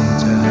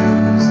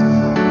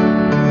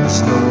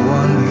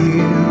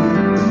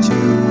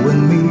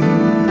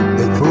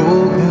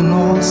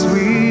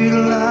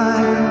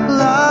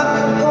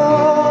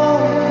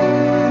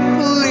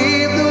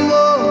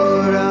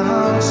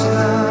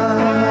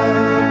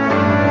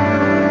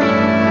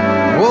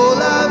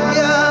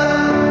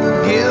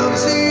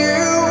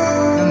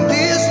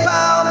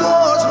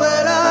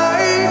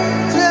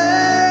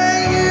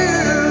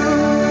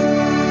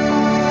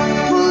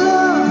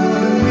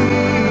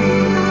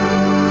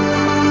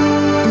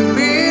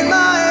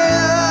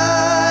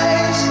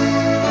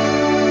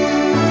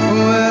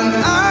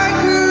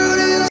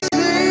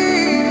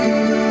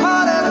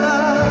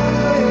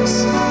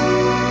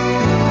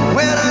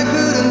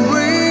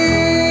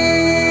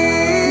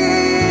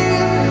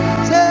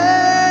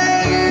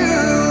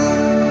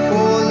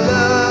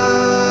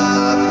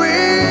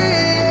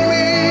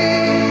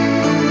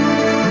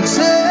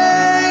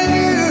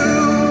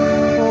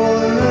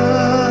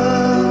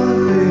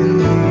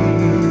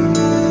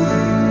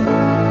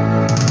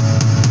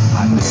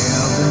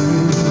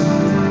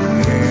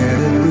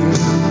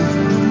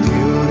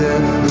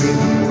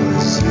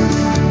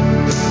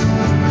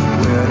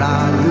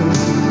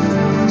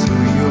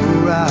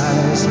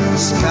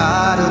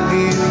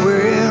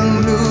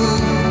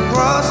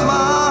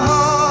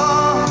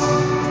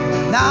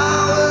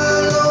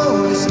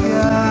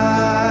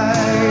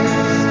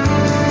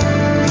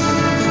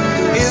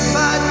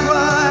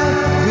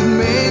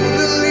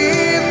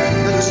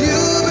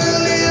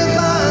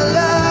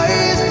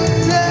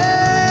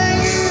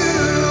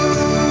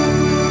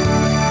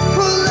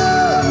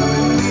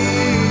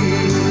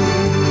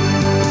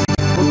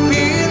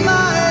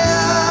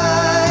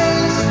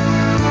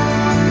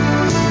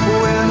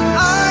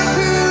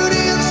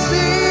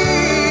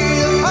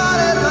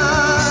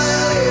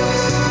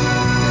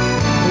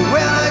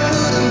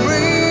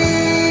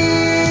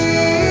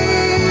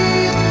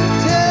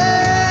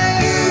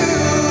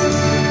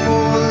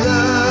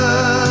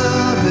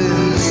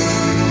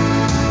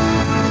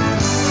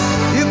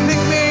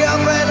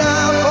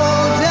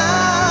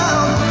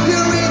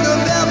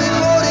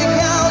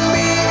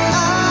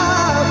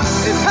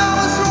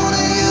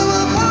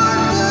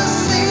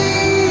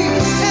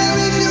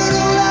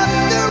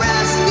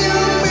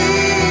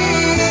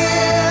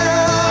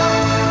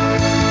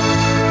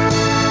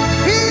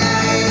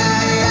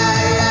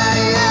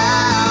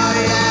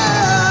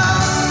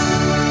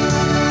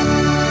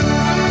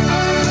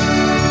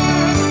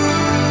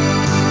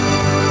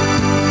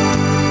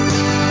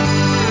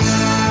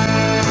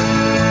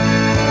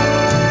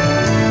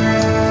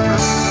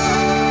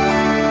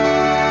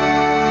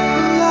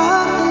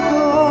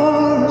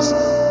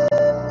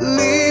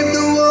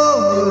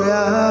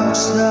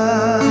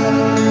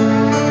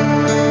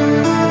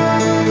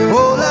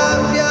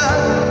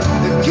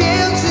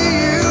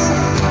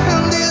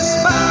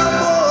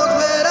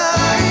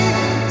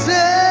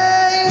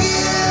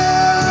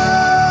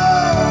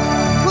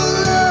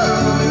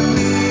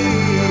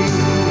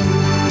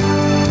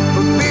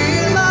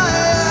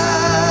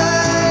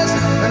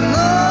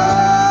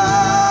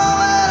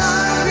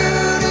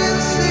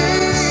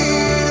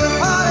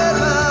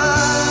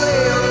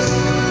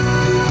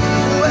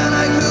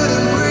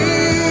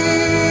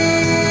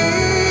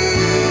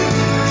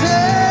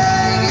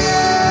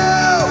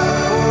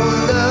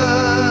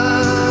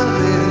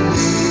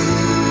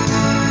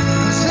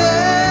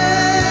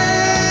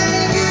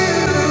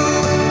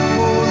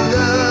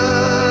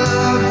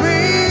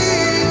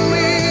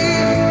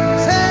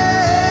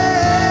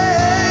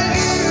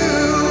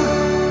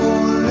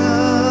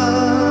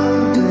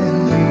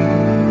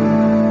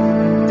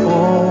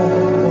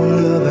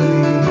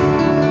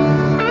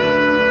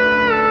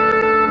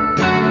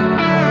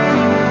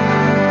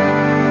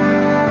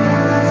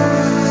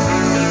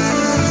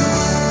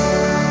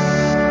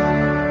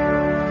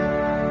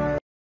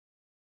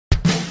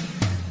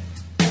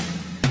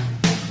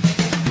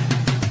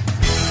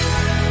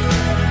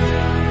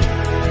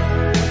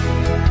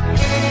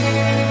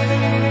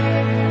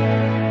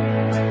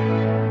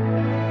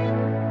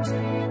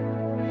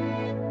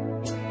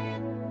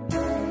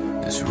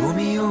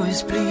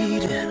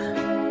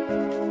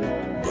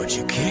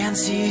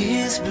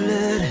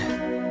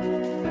 blood.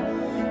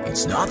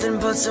 It's nothing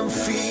but some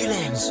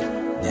feelings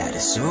that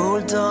is so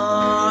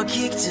dark,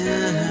 kicked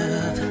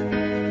up.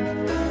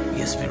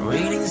 It's been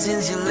raining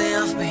since you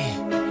left me.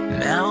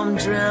 Now I'm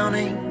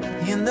drowning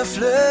in the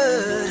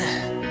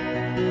flood.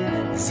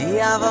 See,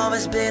 I've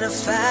always been a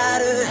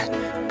fighter,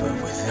 but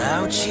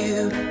without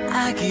you,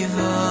 I give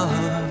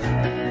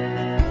up.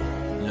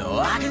 No,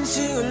 I can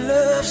sing a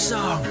love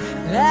song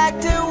like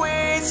the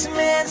way it's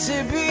meant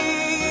to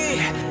be,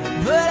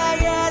 but I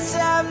guess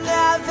I'm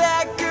not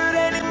that good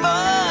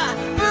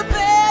anymore. But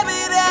baby,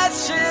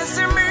 that's just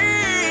me.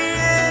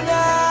 And I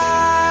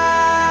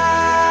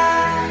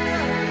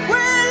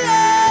will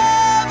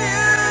love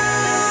you,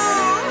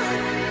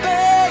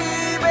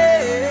 baby.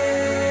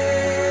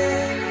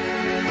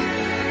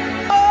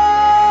 Always,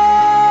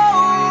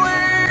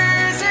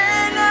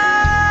 and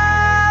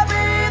I'll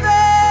be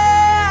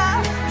there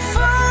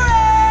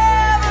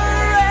forever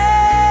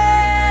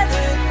and a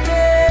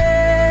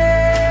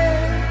day.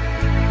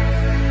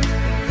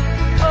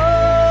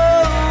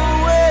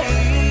 Always.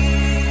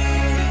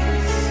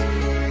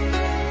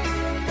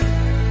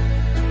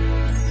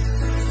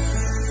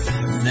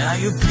 Now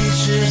your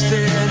picture's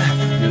dead,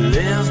 you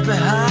left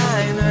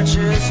behind are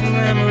just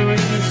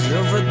memories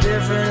of a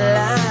different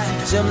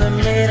life. Some that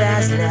made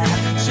us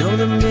laugh, some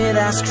that made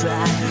us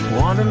cry.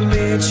 Wanna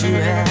meet you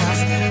have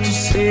to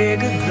say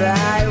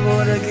goodbye.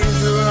 Wanna get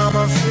through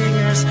my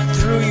fingers,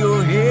 through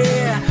your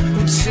hair,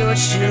 to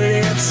touch your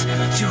lips,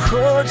 to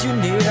hold you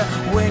near.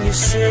 When you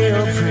say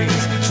your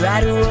praise,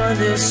 try to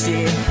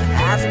understand.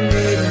 I've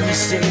made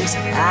mistakes,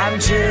 I'm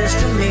just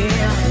a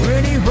man.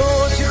 When he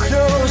holds you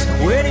close,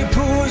 when he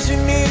pulls you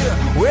near,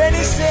 when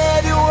he said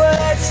the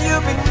words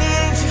you've been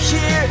needing to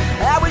hear,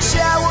 I wish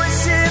I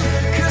was him,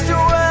 'cause the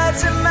words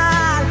are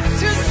mine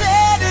to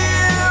say to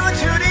you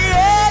to the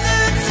end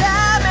of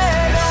time.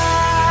 And I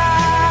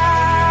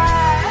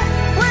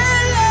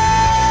will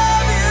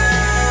love you,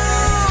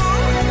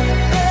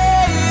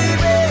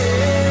 baby.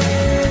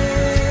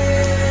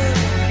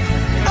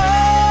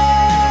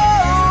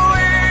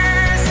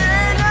 Always,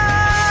 and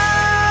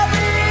I'll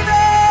be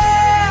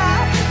there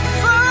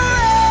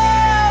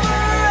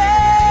forever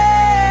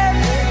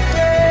and a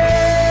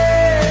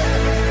day.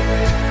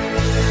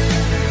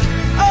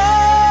 Always.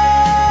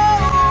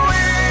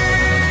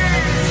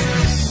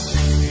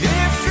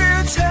 If you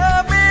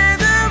tell me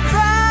to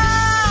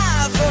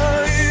cry for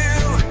you,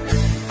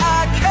 I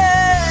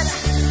can.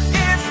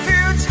 If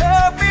you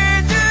tell me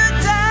to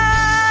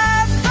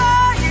die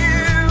for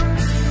you,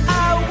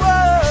 I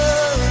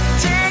will.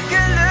 Take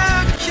a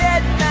look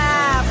at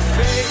my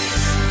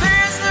face.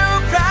 There's no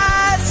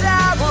price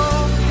I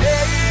will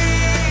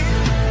pay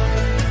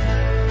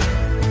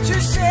to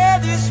say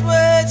these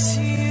words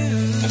to you.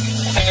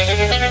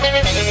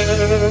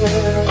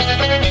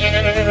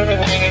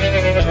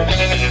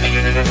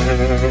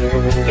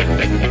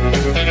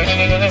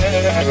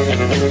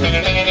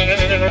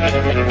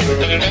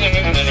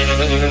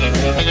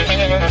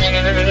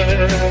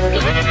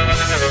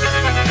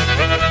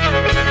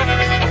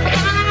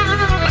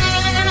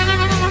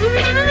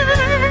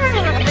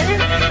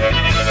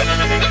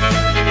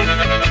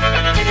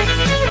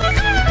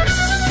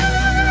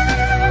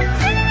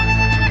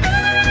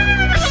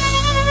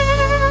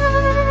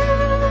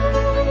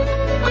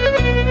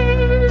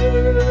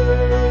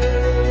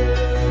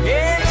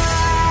 And I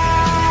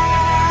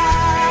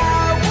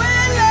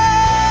will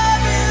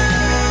love you,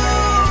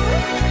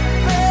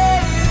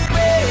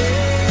 baby.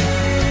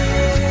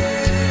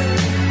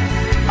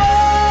 Always,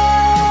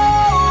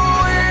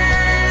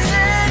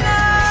 and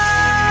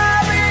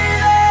I'll be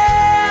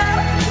there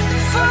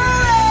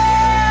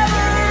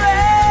forever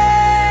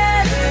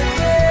and a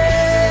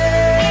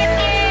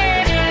day.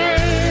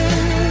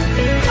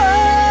 Always,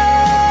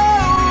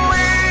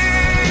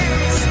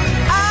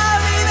 I'll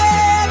be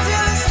there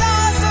till the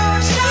stars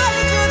don't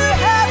shine, till the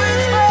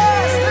heavens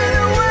burst, till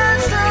the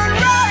words don't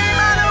rhyme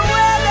on the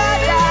word I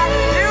got.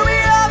 You'll be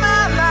on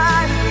my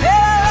mind, and I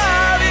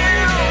love you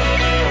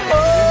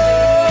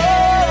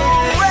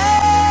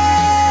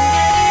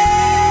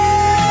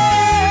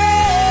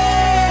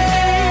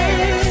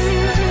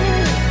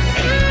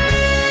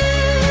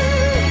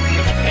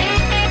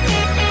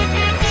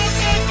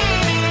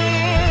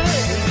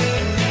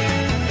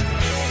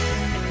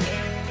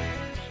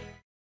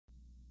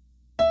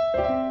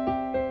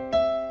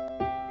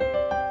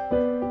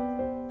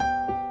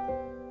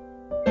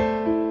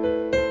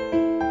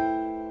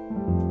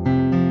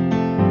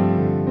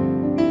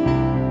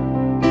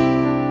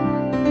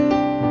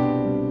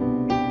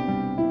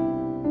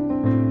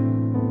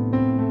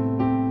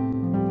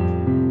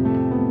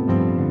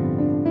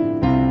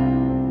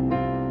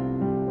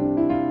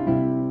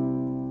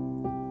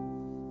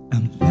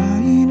I'm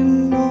lying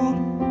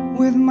alone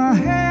with my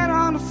head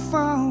on the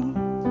phone,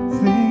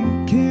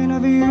 thinking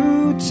of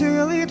you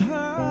till it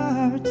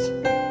hurts.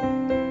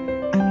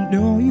 I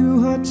know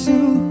you hurt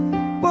too,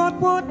 but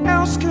what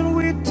else can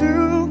we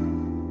do?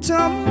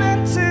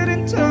 Tormented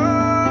and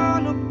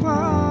torn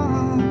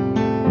apart.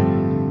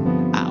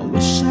 I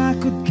wish I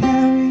could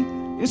carry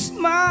your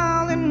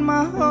smile in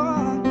my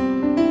heart.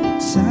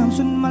 Times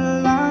when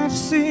my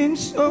life's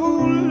so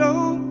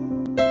low.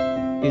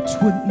 It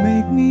would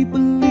make me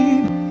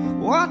believe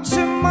what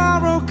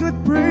tomorrow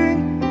could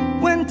bring,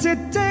 when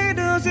today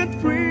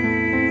doesn't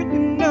really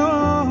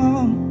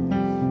know,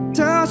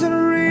 doesn't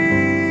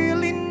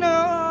really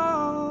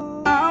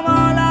know. I'm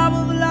all out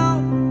of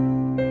love,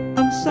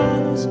 I'm so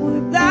lost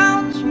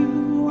without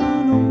you.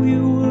 I know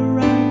you were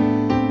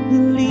right,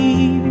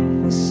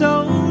 believing for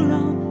so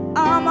long.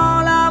 I'm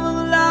all out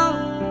of love,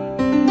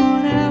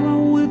 whatever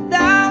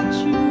without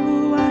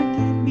you. I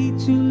can't be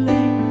too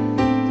late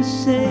to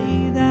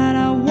say that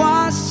I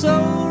was so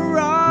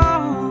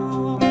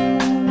wrong.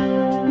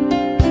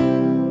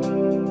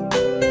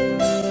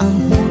 I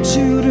want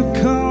you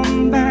to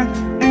come back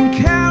and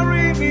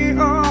carry me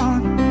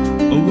on,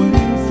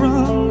 away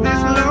from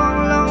these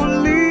long,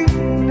 lonely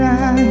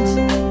nights.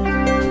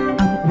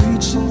 I'm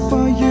reaching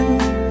for you.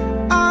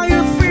 Are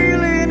you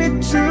feeling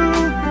it too?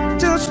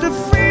 Does the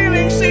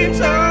feeling seem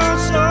so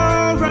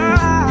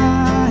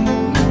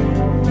right?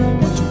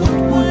 But what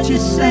would you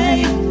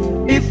say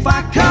if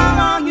I call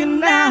on you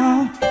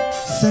now,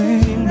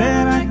 saying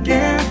that I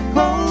can't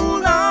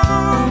hold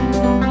on?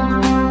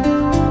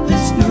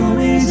 There's no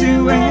easy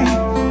way,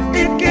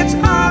 it gets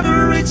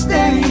harder each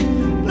day.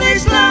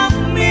 Please love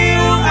me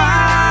or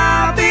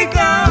I'll be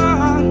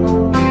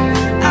gone,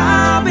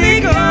 I'll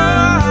be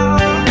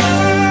gone.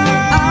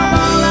 I'm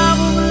all out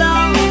of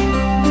love,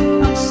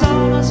 I'm so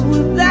lost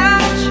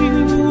without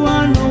you.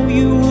 I know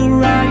you were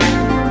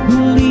right,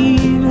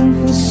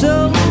 believing for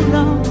so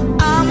long.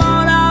 I'm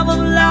all out of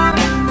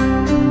love,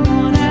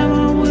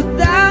 whatever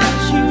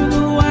without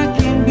you. I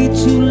can't be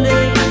too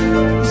late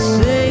to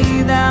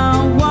say that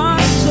I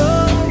was so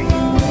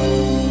wrong.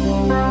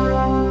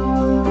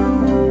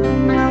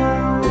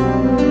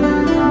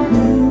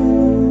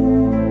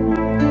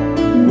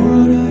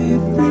 What are you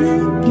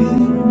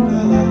thinking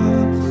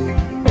of?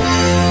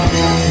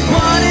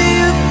 What are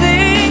you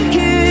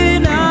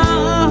thinking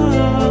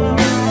of?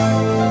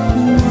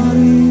 What are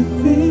you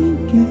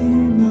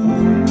thinking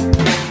of?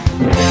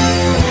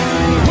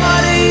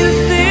 What are you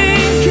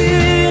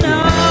thinking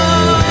of?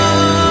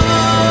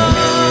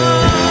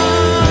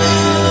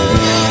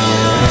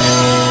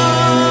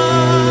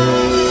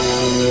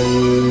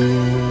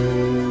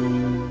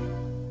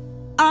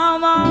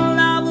 I'm all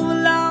out of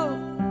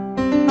love,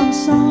 I'm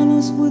so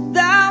lost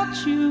without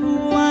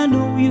you. I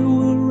know you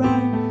were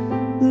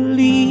right,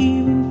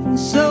 believing for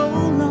so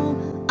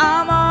long.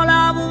 I'm all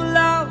out of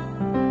love,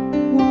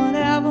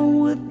 whatever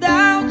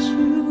without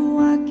you.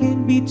 I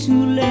can't be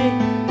too late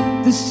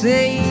to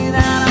say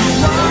that I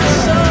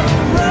was so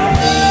wrong.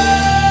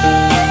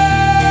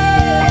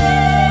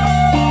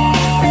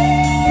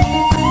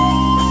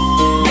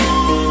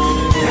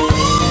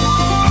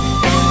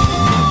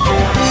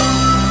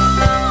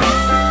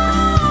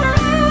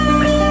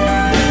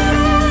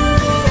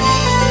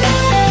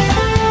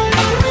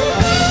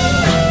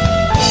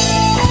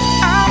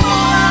 I'm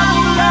all out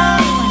of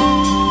love,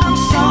 I'm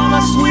so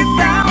lost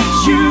without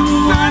you.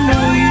 I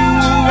know you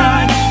were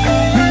right,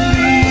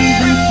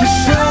 believing for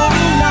so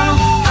long.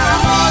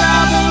 I'm all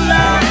out of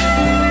love,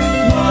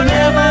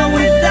 whatever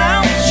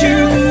without you.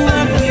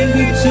 I can't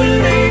be too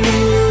late,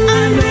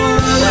 I know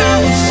I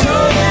was so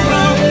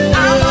wrong.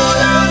 I'm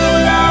all out of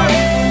love,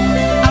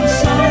 I'm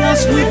so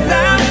lost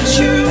without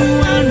you.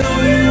 I know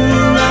you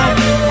were right,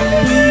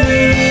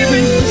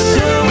 believing for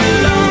so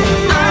long.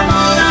 I'm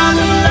all out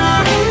of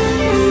love,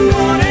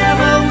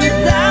 whatever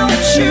without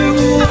you.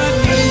 I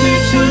can't be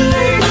too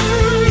late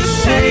to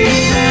say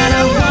that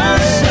I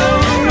was so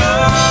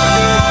wrong.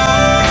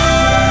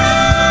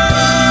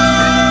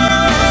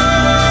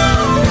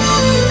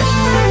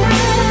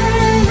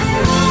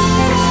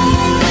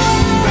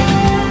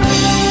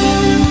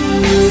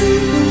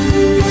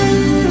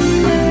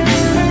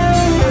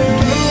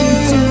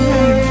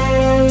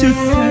 To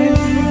say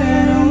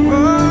that I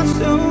was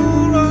so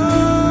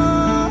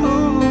wrong.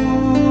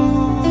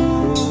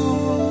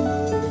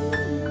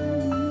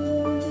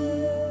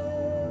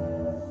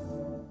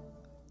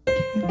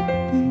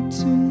 Can't be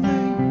too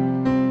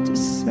late to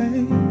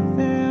say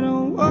that I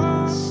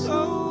was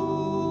so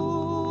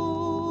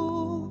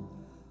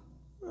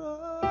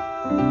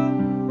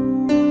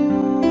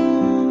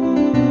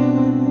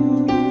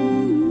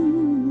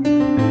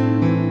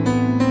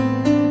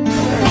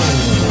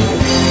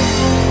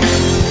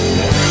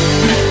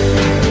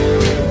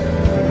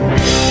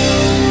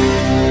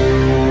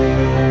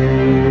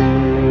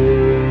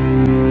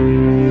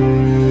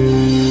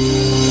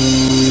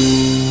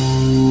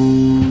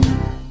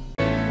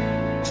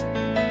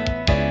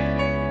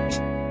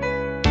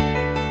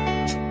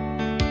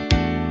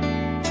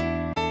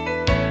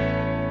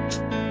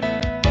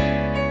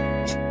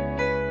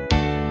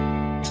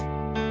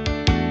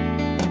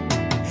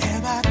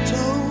Have I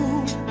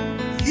told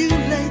you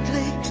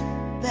lately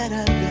that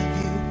I love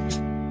you?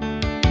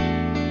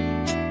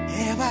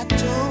 Have I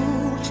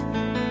told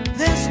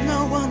there's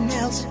no one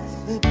else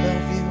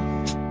above you?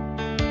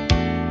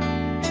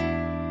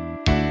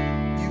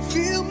 You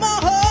fill my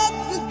heart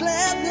with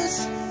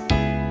gladness,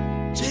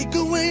 take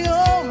away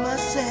all my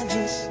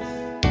sadness,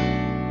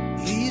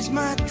 ease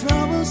my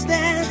troubles,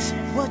 that's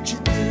what you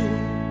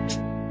do.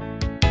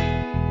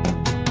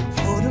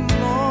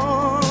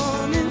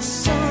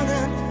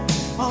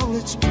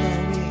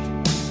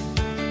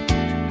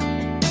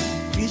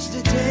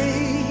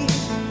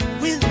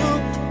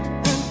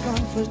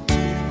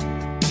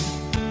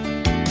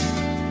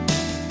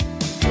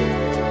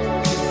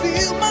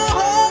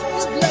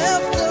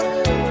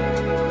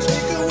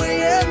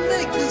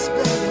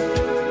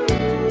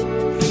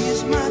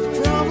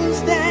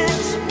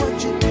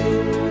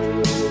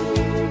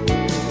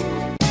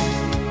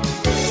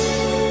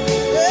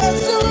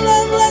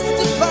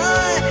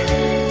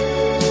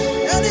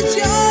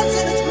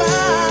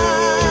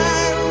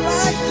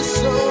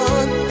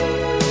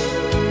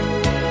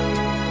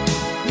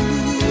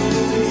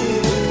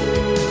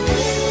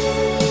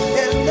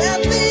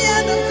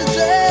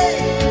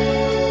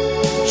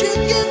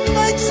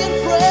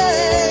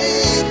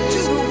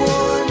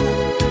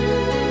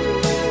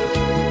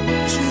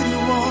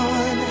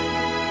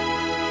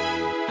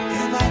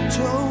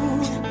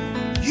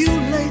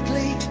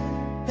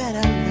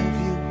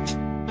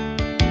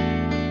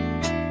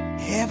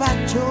 have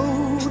I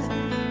told?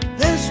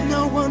 There's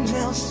no one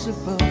else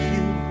above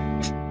you.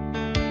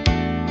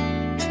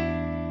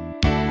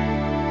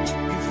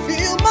 You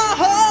fill my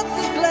heart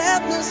with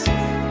gladness,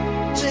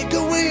 take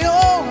away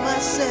all my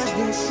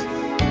sadness,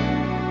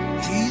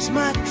 ease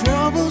my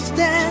troubles,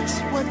 that's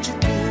what you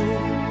do.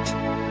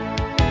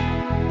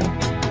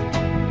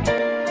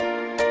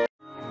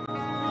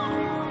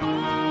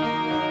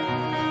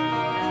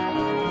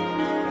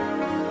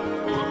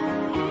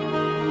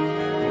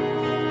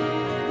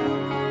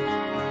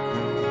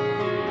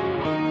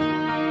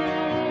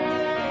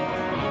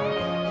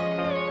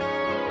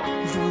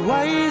 The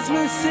wise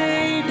men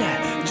said,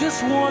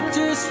 just walk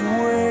this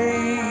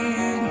way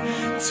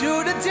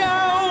to the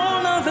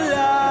dawn of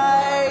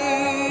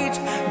light.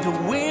 The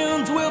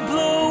wind will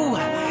blow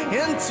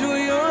into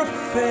your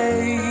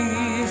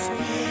face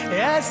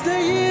as the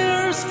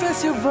years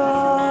pass you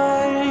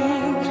by.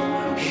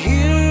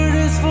 Hear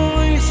this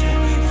voice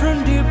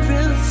from deep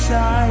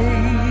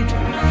inside.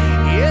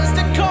 It's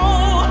the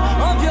call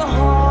of your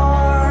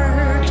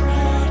heart.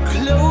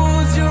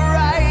 Close your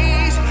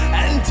eyes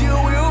and you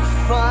will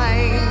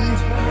find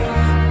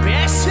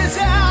passes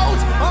out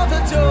of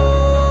the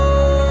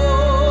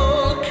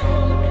dark.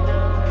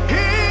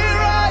 Here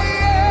I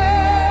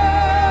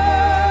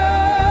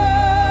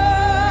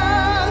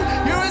am.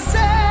 You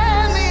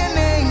send me an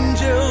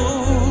angel.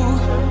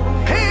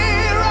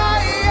 Here I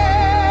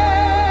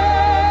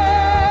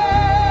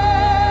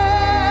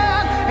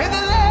am in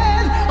the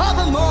land of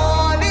the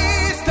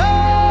morning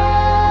star.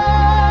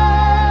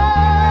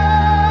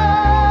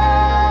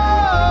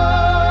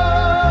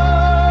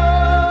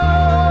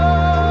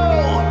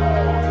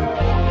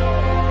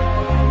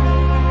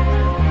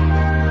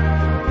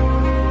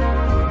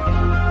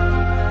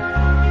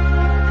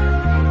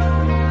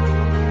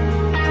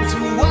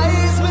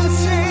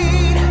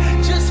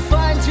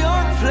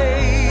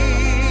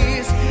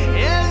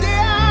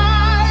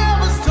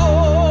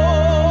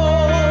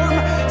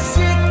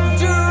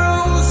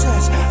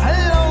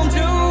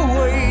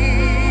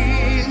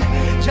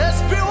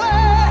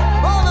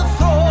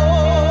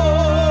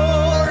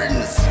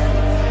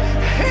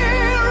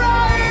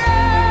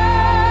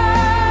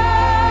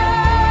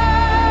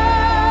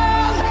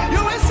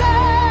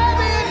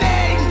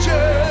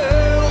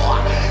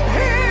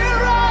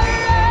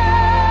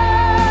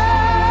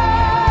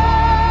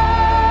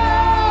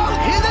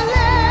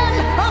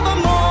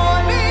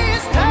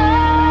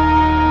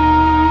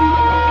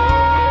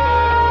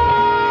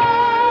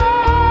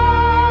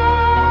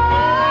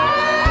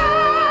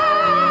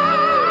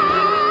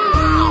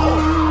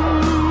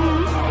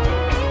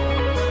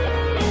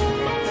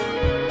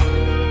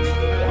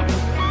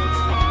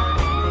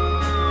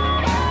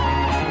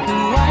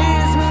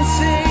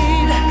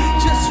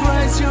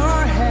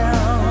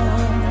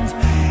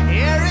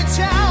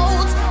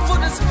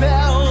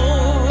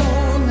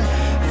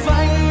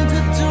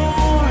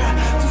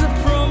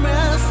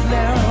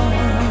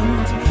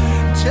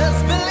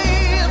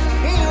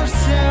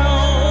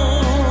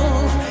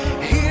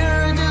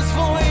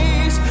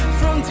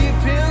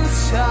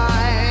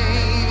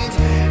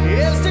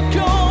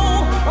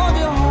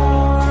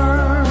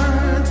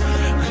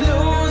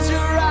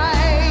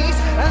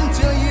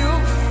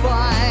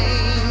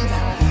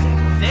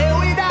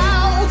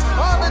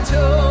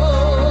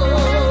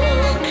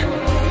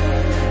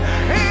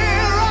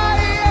 Here I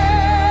am.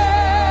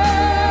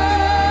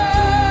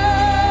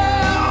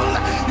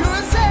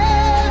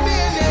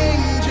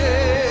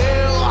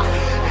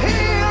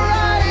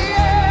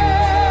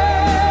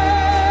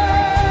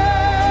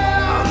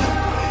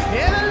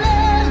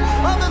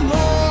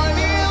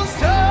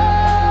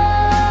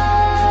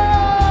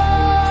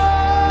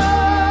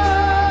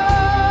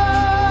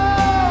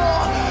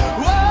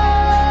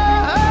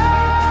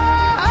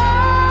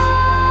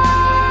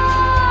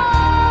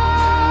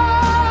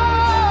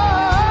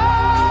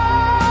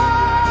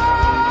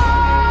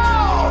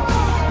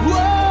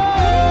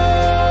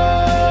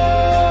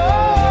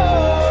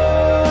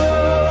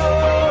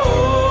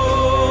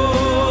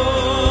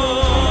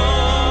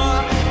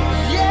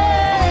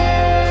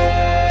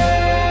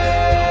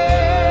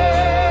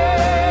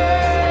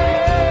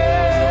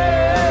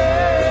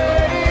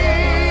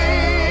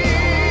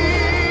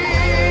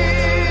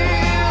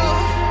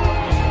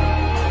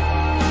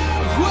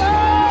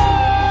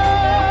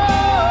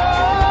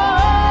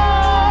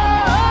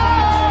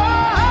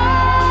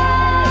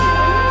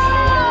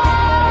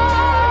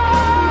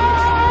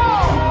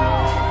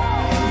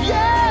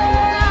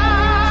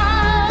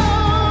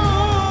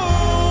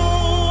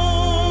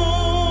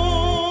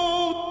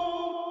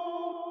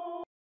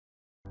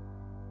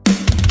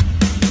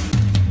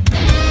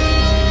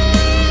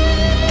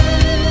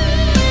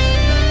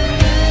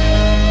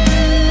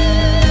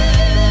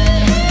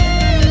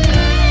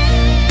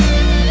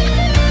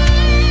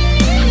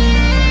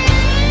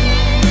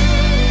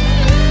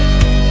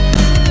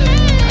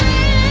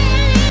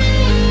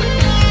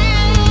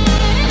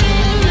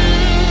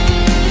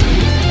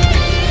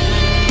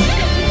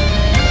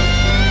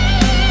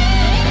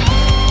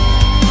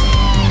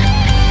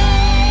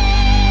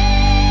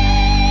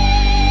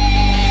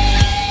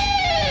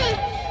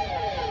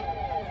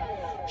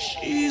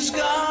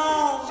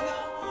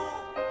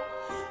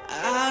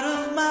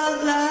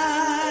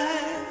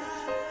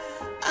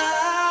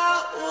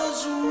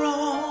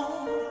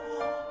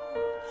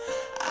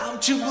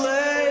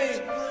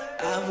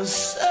 was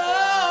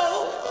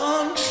so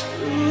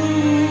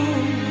untrue.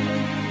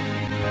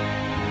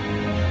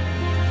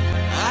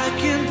 I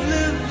can't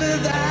live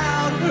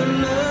without her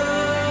love.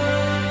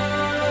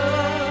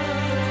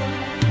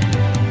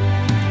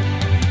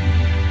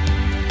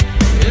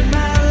 In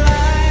my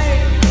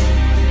life,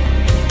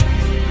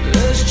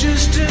 there's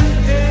just an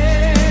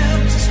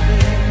empty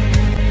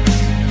space.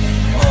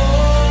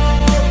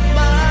 All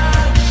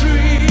my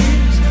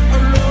dreams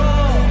are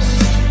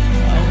lost,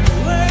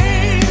 I'm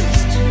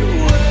wasted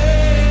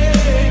away.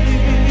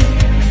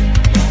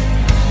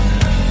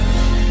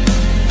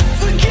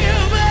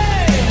 Forgive me,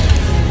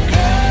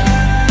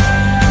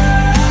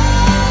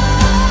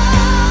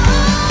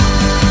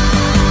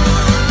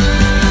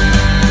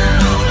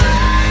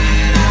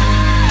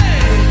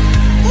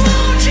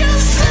 won't you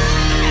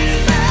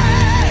save me?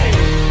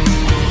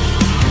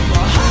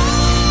 My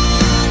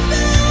heart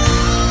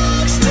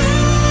belongs to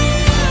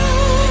you.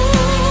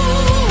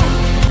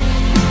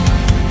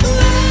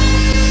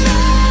 Lady,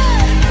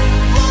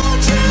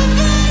 won't you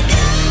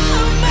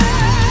forgive me?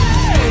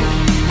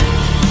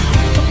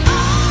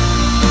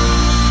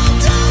 I'm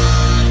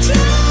done to you.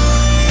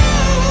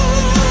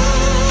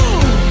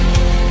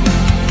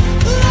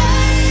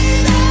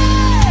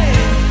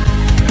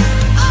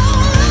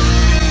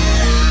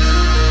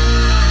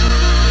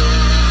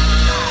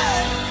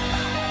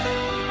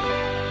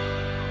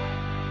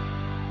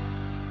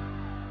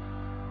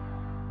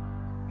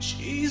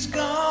 She's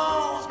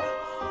gone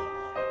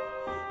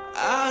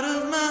out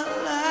of my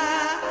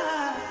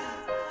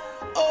life.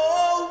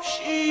 Oh,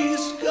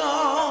 she's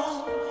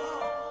gone.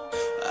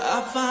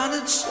 I find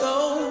it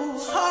so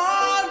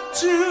hard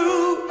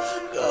to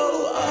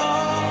go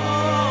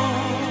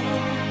on.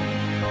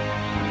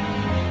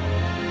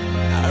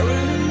 I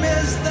really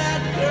miss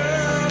that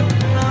girl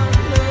I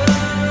love.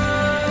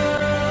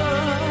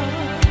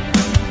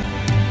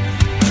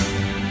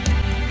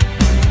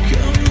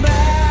 Come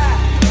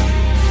back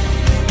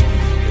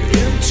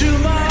into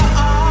my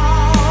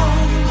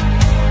arms.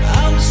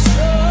 I'm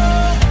so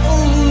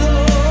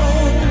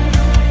alone.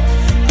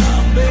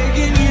 I'm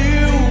begging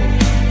you.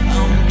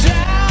 I'm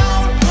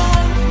down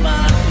on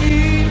my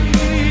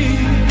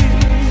knees.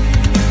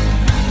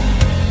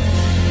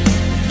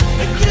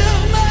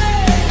 Forgive me,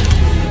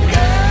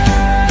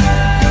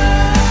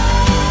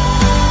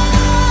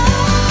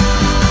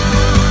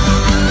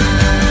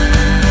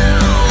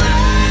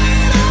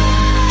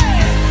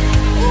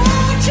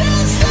 won't you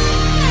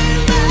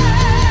save me?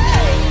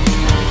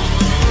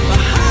 My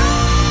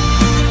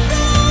heart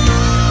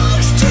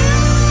belongs to you.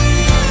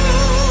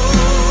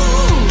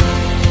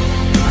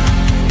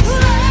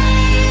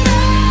 Lady,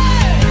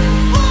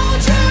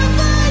 won't you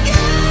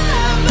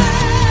forgive me?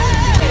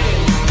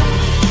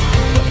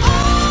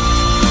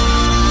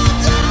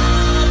 I'm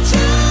done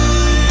to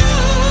you.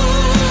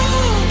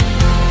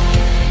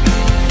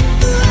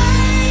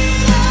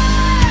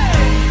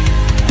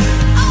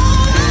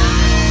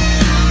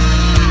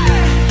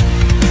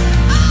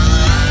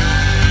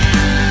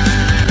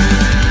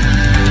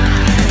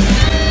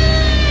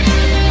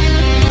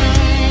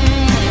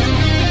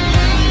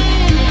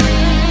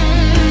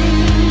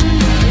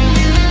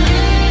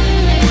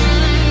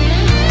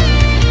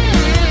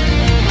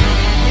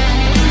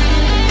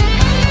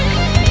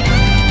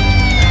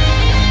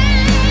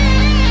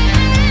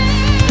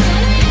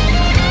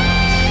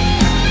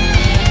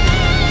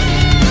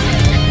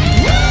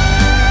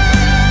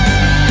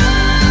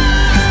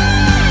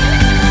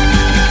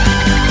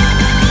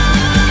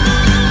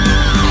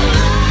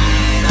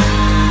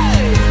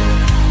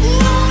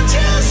 Won't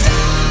you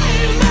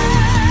save me?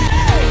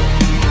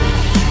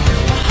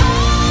 My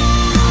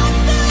heart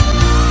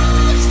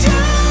belongs to you.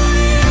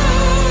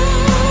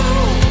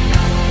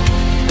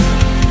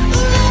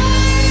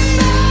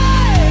 Lady,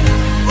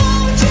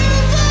 won't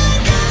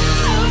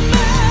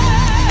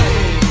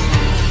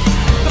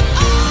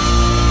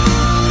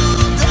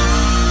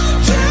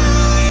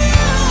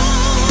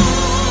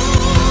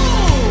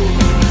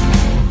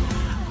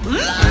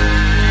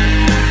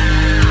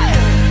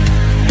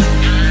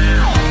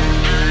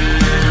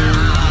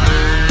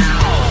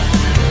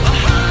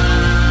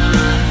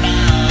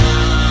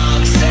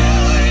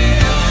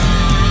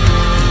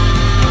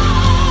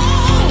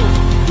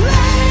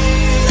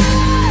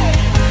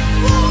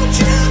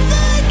you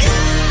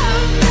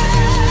forgive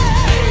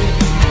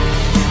me?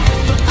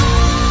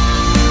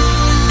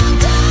 I'm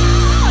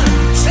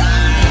done to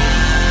you.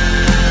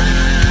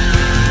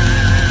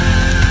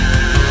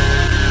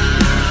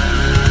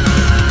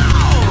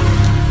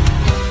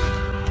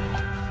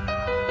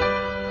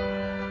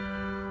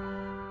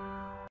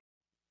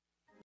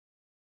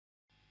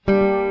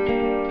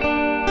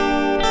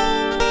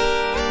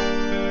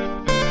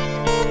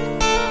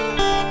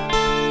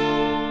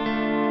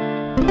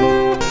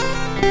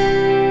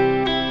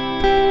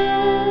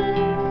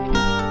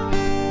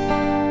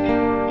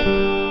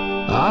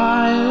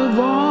 I have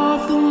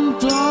often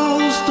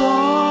told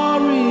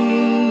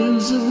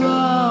stories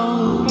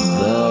about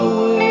the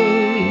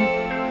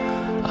way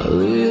I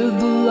live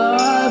the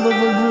life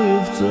of a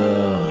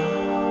drifter,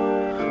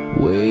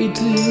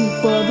 waiting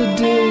for the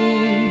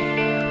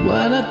day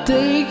when I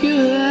take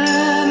your hand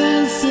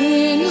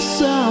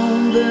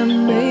then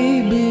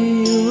maybe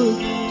you'll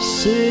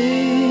say,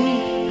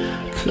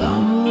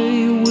 come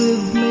lay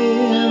with me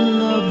and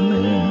love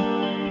me,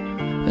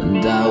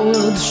 and I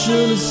would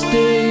surely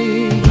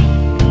stay.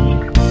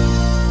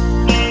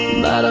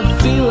 But I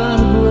feel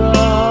I'm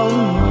wrong,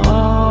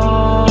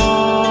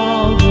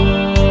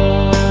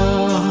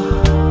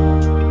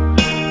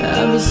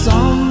 and the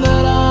song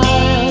that I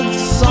have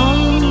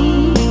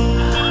sung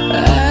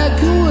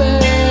echo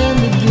in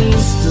the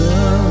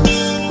distance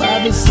by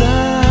the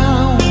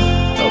sound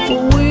of a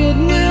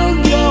windmill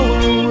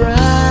going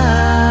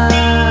round.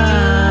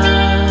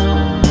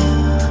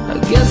 I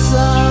guess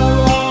I'll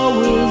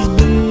always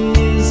be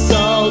a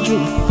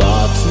soldier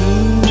for two.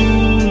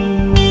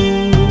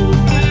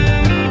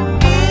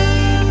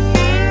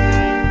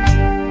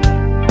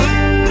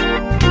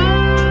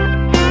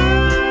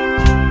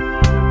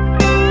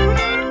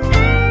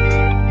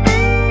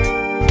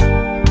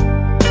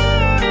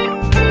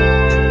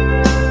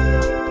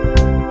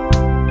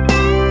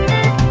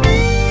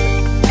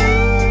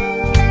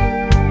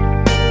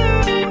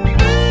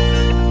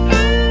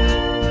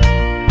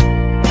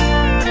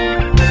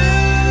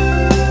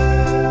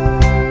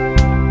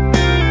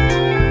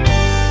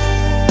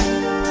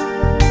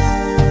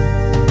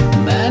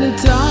 Many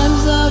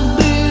times I've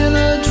been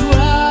a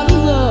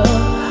traveler,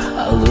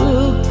 I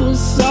look for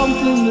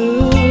something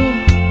new.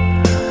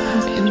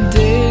 In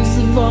days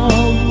of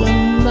old when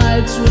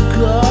nights were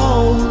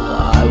cold,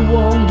 I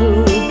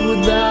wandered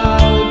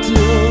without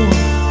you.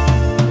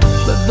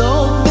 But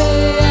though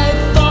I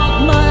thought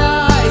my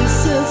eyes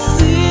had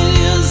seen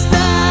you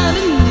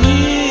standing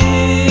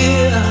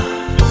near,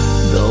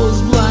 those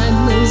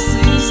blindness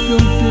is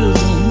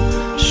confusing,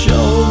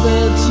 show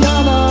that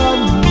you're not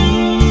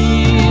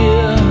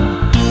near.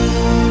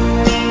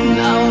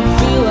 Now I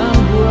feel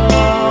I'm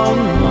wrong,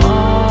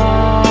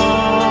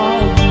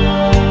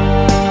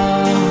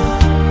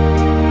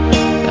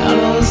 and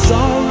all the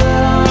song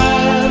that I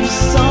have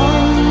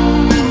sung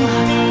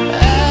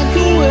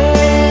echo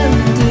in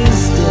the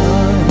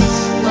distance,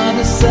 not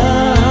the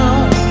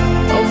sound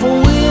of a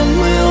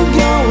windmill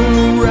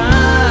going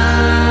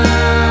round.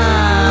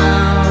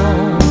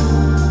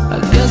 I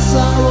guess I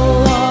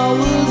will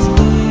always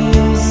be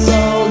a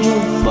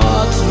soldier for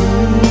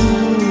two.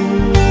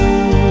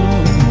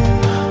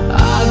 I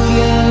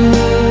can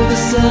hear the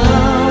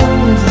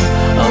sound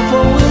of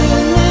a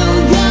windmill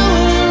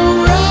going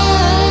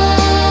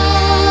round.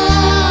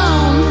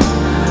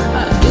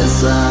 I guess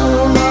I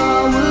will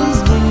always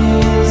be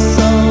a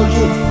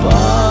soldier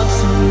for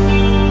two.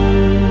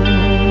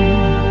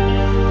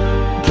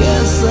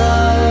 Guess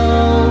I'll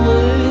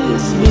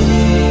always be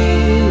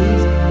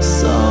a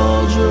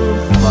soldier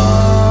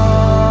for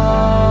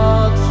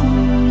two.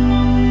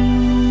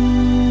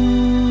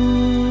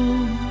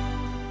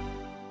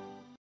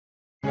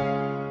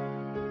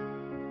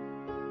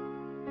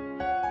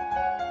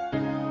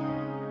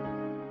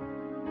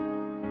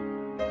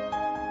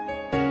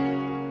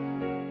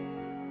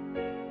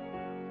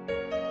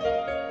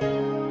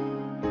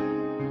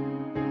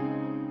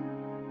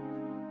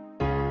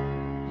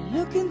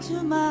 Look into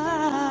my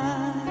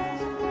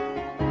eyes,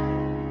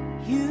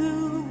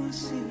 you will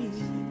see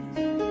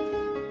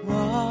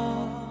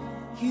what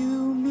you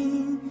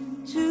mean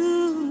to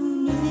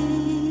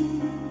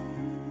me.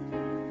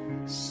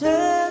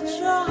 Search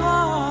your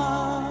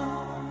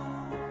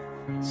heart,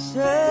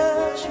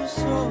 search your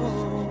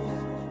soul,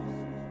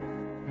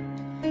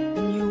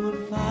 and you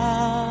will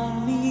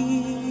find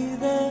me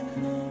there.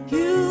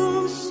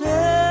 You'll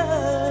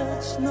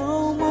search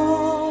no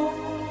more.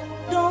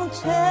 Don't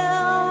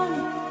tell me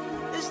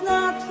it's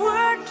not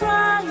worth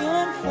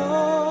trying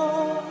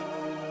for.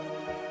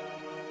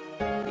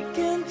 You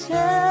can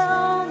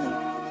tell me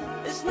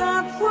it's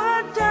not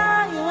worth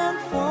dying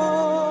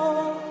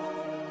for.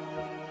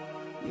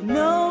 You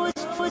know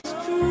it's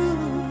true.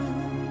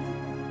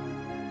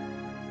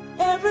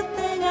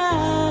 Everything I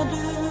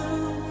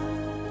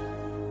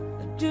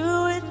do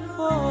it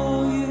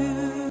for you.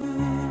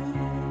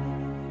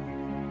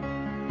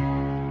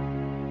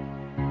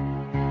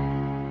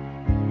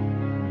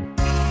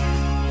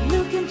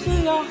 Look into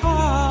your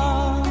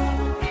heart,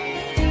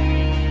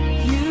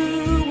 you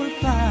will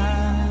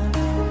find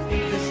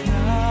there's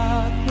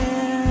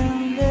nothing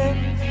there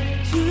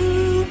to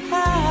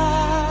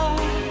hide.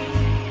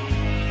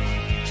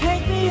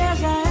 Take me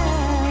as I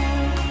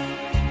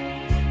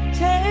am,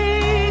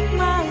 take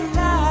my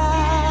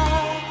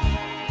life,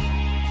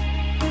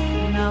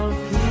 and I'll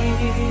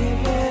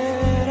give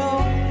it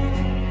all.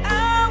 I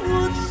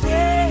would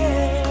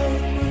sacrifice.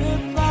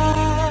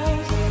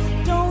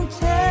 Don't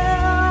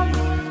tell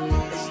me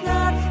it's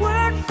not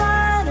worth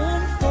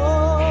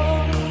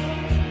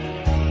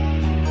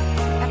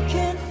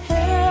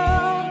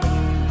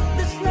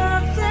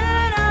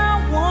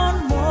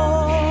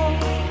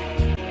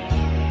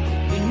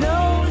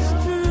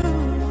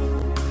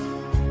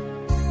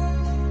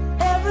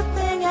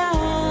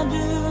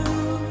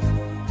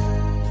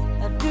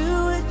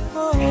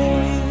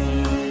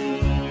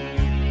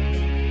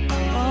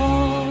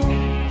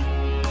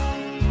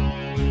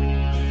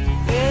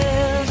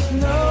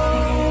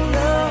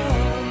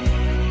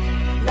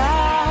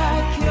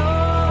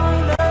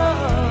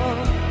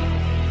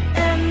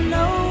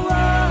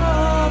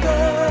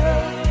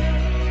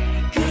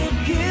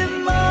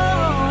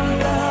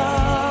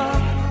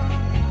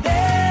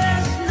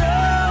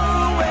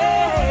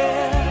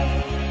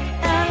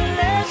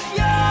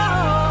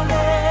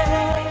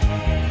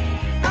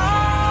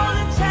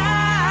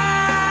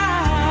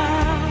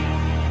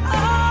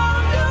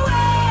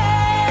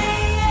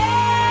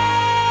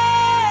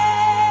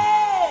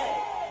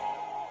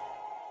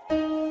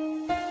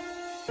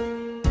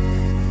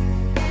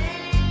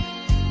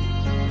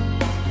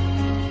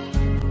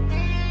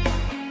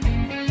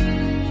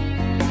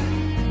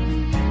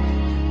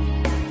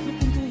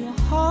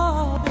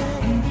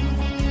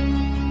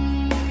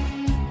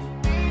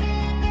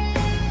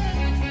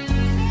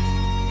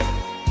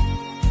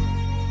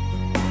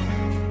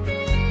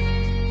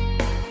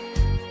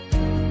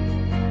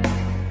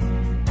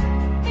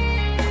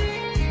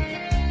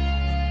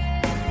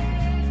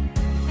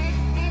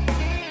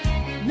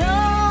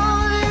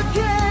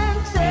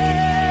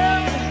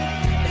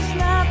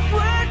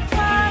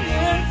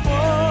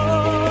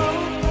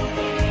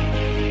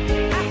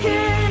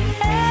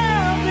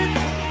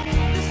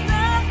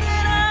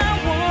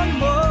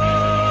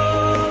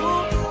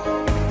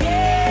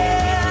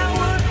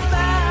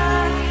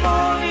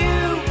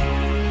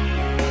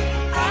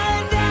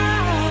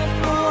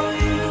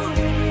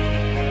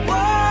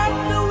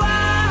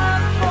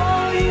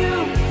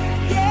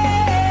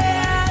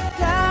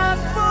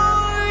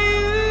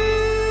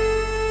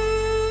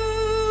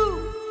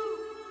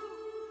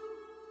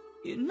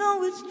know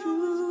it's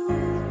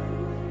true.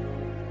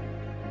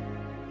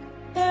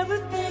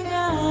 Everything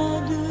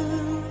I do,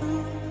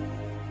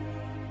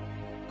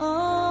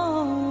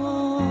 oh,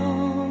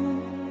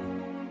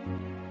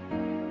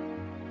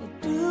 I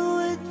do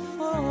it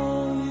for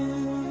you.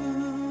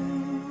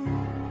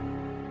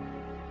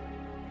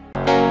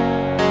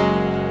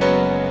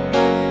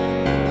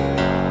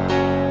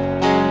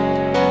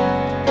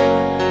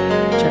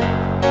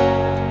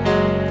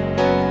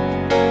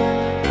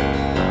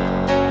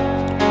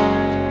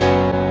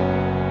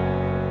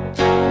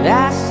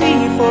 I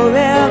see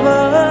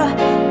forever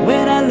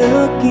when I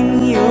look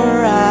in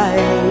your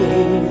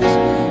eyes.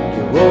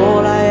 You're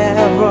all I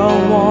ever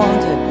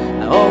wanted.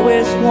 I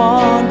always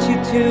want you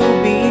to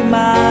be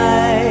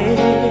mine.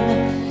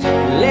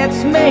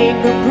 Let's make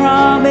a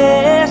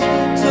promise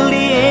till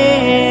the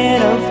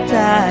end of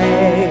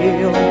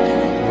time.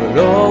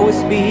 We'll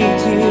always be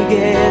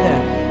together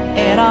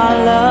and our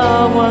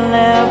love will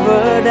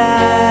never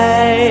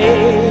die.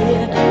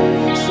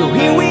 So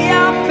here we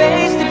are,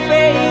 face to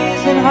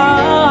face and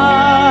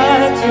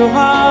heart to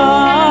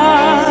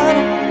heart.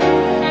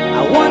 I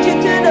want you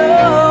to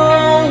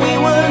know we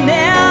will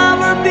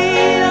never be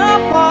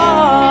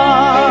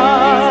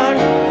apart.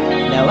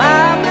 Now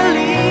I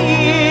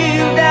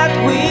believe that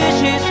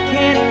wishes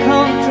can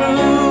come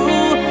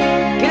true,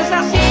 'cause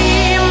I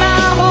see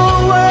my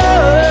whole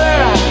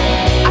world,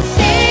 I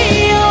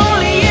see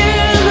only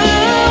you.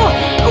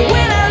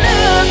 When I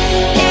look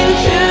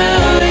into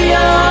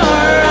your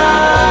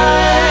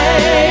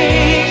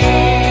eyes,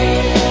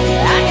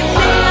 I can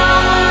see how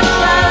much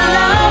I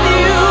love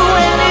you,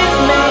 and it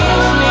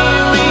makes me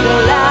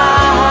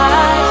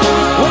realize.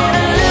 When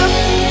I look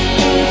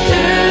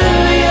into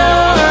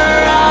your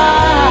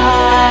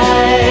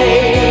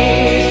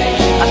eyes,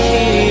 I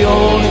see the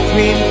only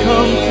dream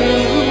come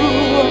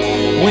true.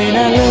 When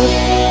I look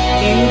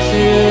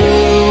into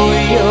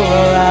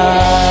your eyes.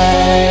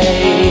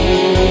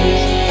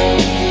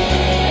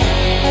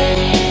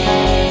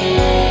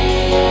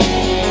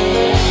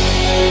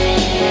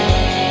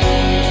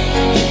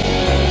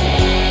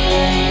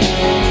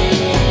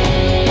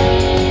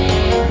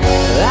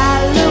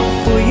 I look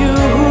for you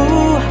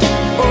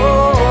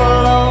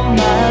all of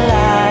my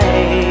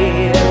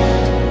life.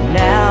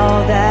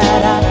 Now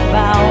that I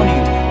found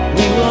you,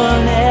 we will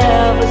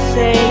never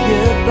say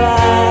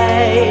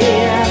goodbye.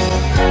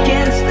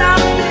 Can't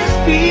stop this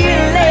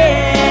feeling,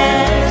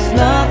 there's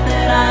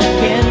nothing I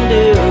can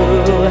do,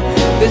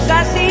 'cause I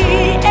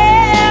see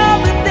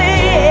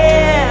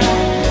everything.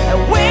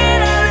 And when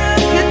I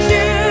look at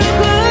you,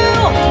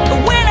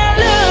 when I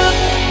look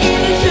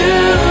into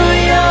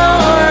your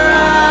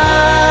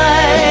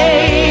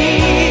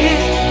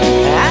eyes,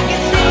 I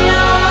can see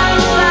how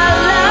much I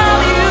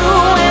love you,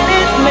 and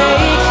it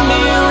makes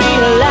me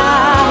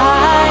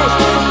realize.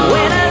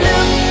 When I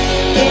look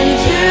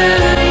into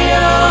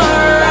your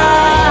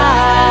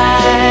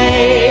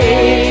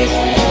eyes,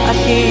 I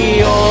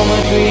see all my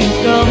dreams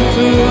come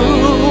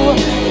true.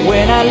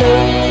 When I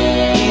look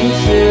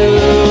into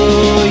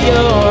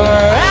your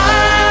eyes.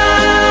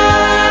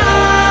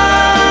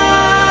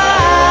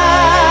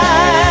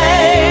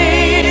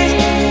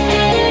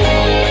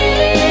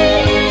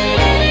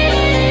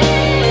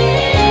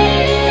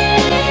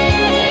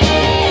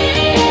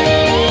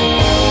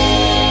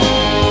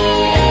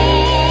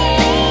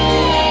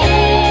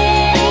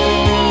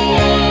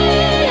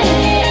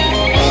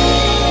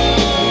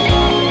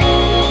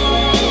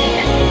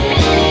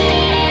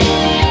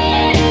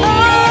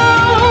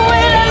 Oh,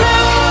 when I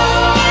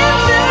look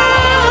into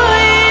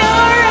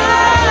your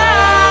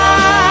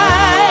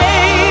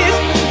eyes,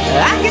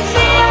 I can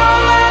see how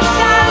much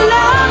I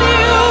love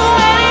you,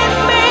 and it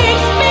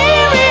makes me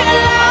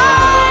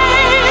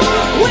realize.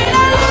 When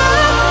I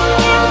look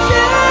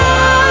into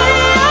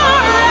your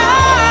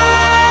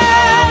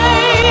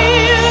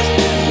eyes,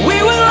 we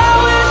will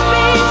always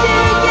be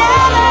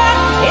together,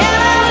 and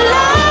our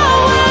love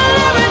will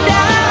never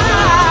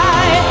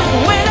die.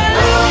 When I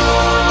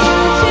look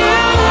into your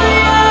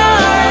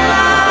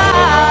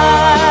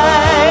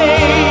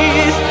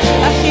eyes,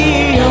 I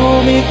see all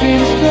my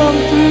dreams come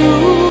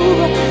true.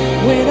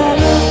 When I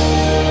look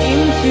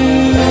into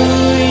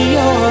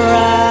your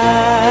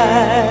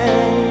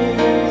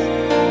eyes,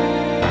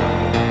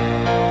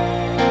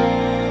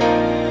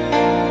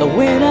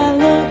 when I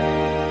look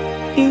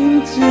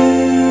into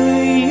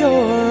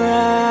your eyes.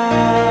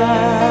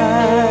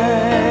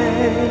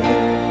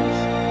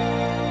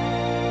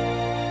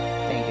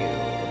 Thank you.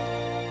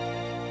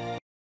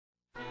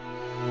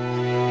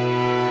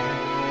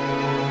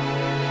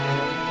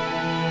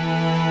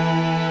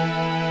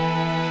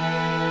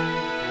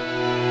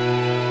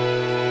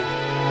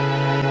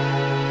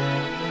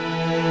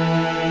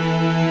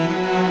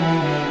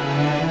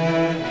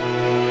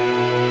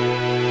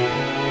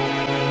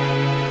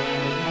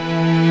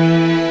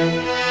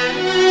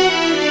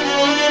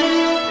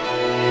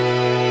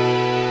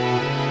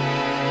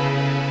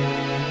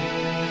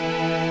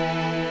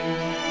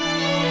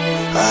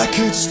 I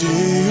could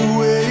stay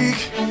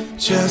awake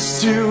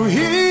just to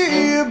hear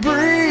you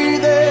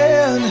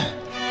breathing.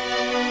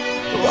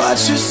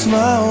 watch you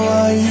smile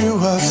while you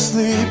are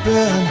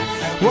sleeping,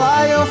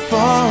 while you're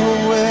far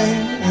away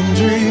and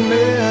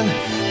dreaming.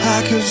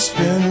 I could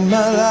spend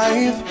my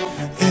life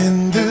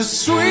in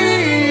this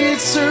sweet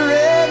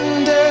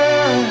surrender.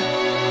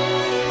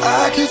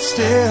 I could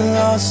stay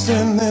lost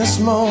in this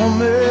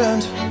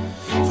moment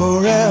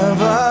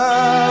forever,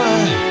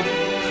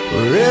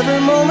 where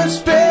every moment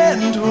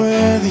spent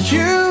with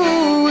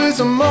you is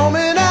a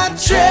moment I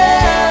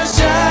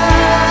treasure.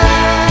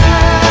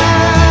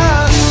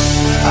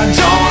 I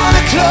don't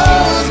wanna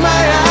close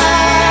my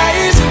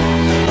eyes,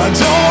 I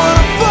don't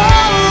wanna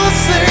fall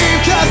asleep,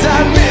 'cause I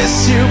miss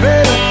you,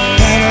 baby,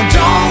 and I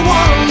don't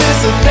wanna miss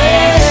a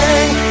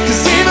thing.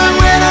 'Cause even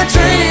when I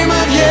dream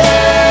of you,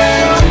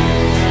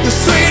 the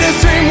sweetest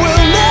dream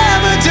will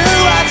never do.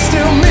 I'd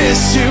still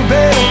miss you,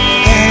 baby,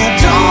 and I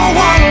don't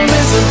wanna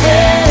miss a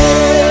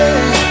thing.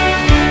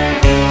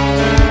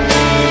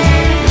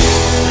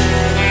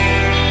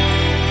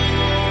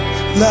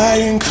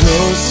 Lying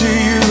close to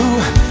you,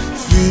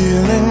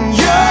 feeling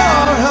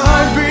your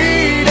heart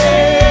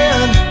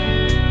beating,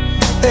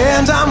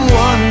 and I'm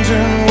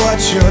wondering what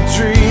you're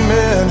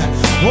dreaming,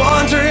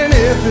 wondering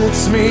if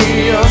it's me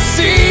you're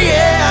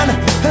seeing.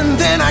 And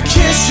then I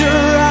kiss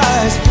your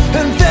eyes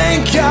and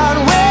thank God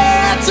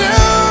we're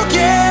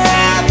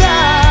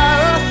together.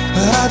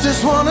 I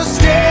just wanna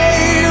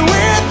stay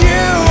with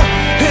you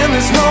in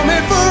this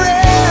moment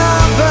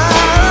forever,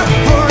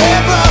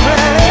 forever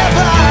and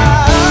ever.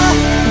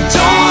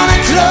 Don't wanna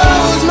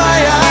close my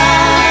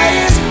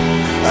eyes,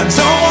 I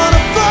don't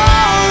wanna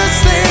fall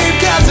asleep,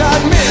 'cause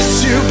I'd miss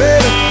you,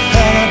 baby,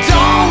 and I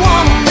don't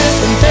wanna miss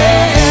a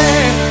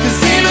thing. 'Cause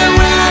even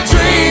when I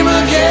dream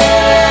of you,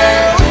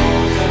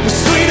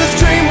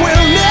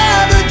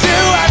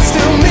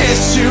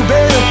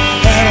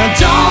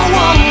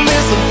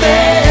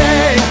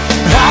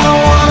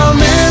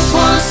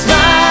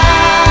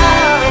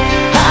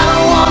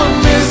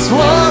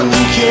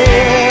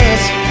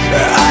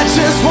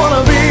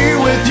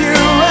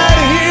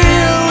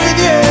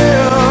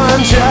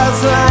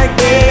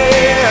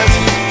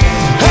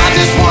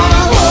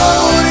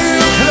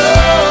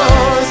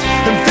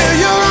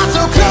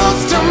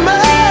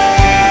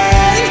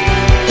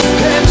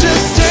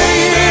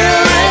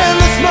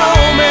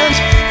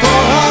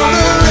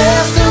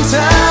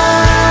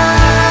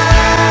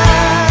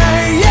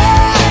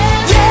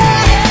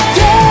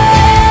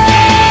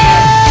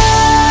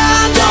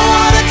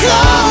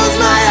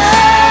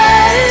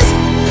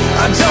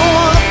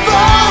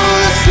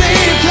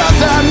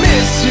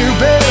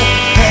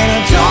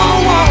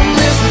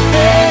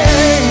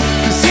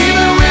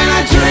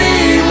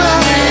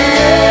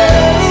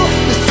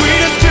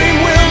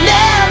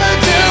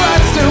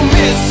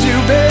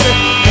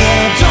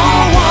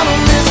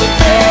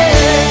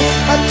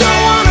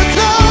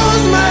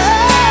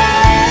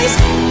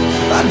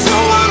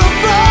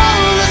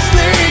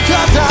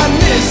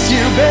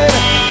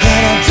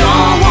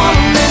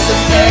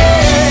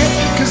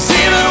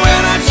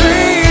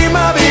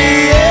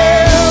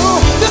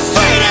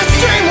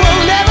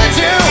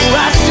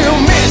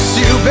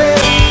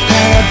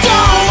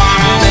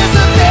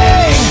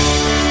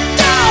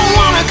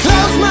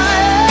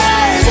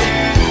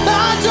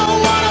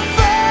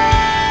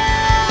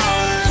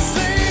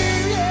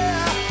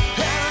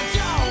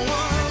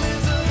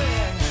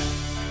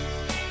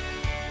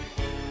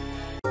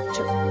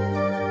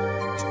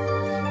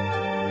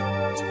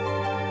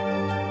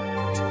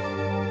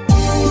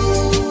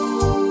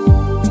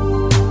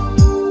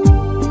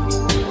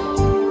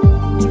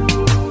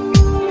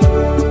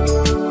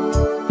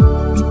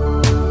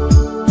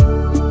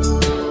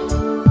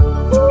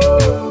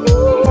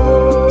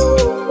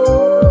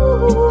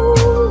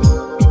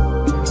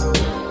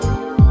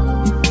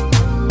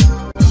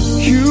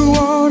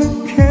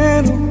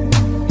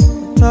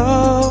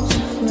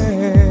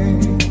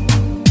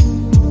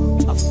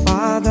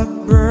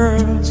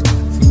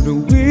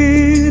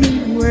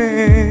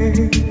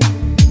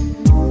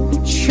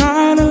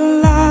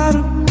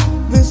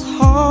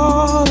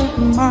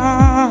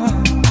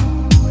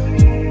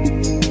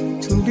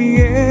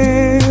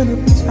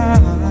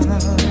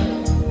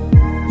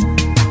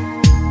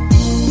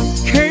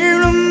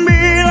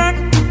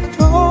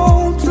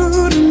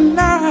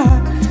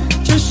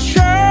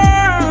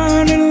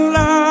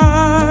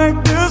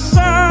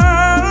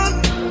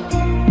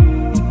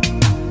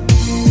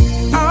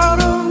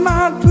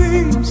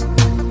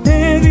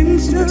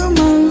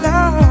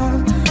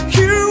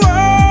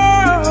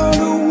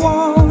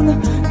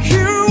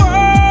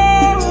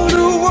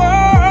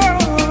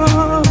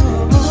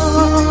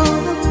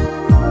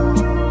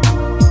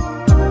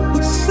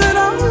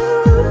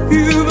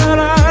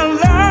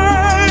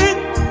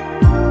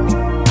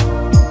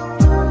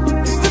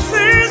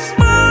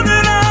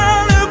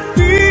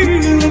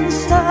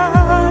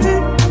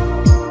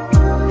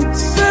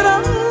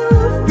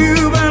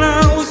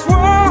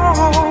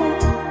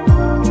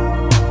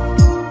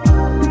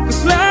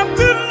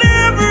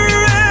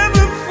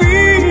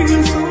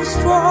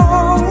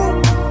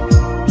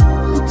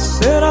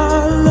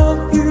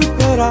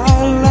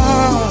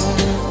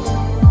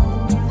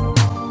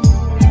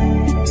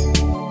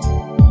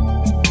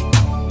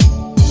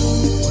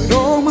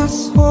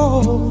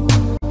 soul,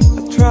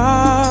 I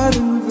tried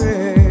in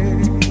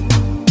vain.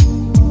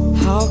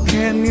 How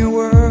can your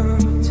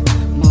words,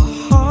 my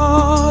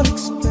heart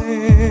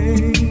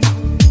explain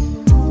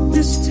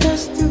this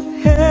test of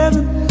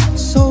heaven,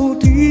 so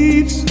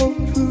deep, so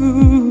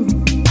true?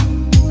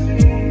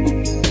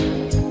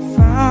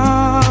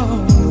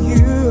 Found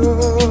you.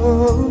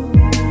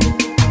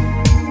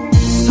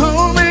 So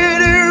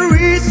many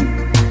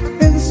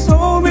reasons in so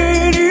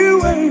many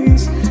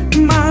ways.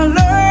 My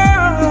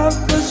love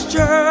was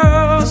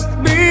just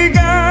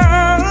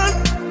begun.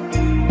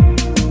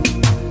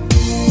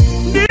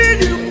 Need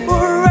you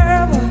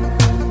forever,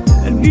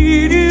 I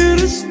need you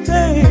to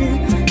stay.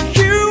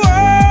 You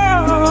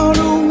are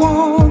the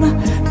one,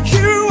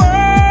 you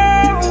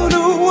are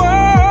the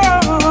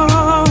one.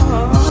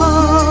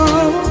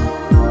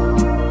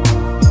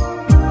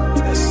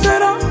 I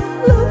said I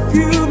love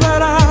you,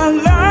 but I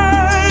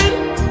lied.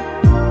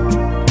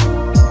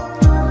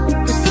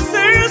 'Cause this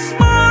is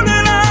more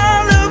than I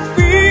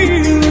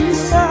feel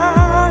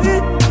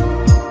inside.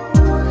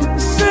 I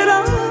said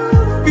I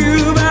love you,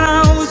 but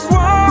I was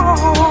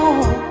wrong.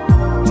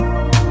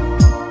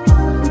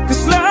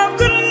 'Cause love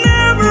could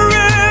never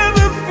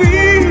ever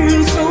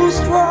feel so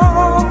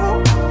strong.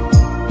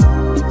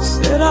 I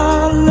said I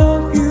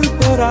love you,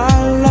 but I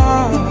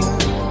lied.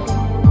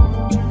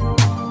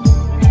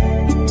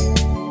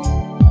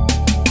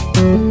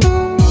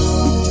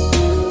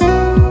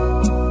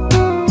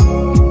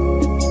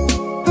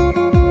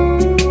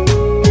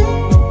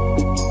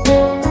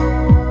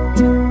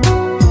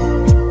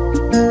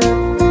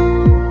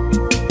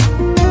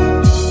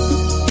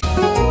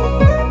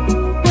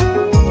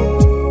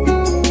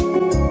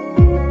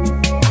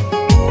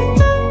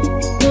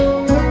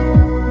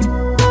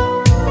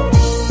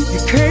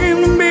 You came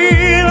to me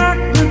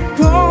like the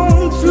dawn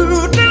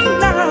through the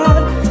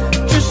night,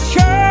 just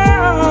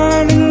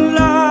shining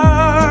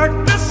like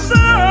the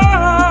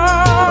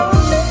sun.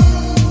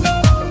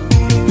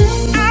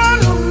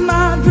 Out of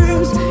my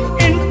dreams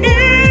and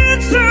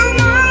into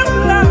my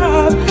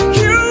life,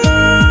 you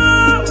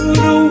are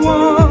the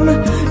one,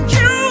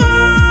 you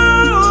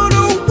are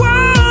the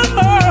one.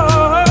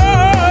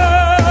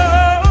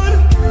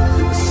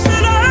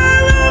 Said I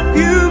love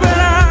you, but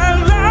I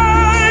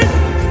lied.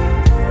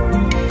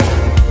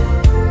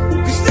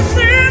 'Cause this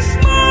is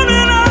more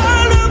than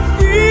all I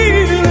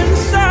feel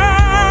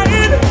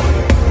inside.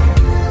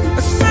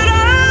 I said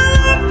I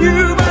love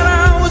you, but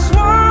I was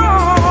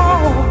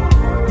wrong.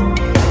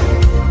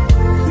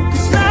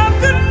 'Cause love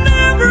could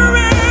never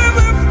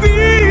ever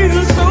feel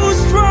so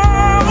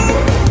strong.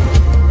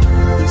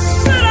 I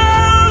said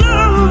I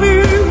love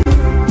you.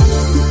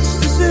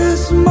 'Cause this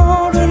is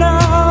more than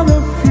all I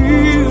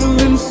feel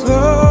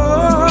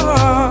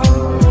inside.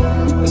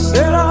 I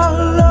said I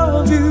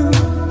love you,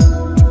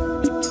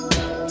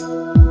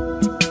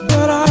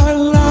 but I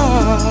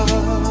lied.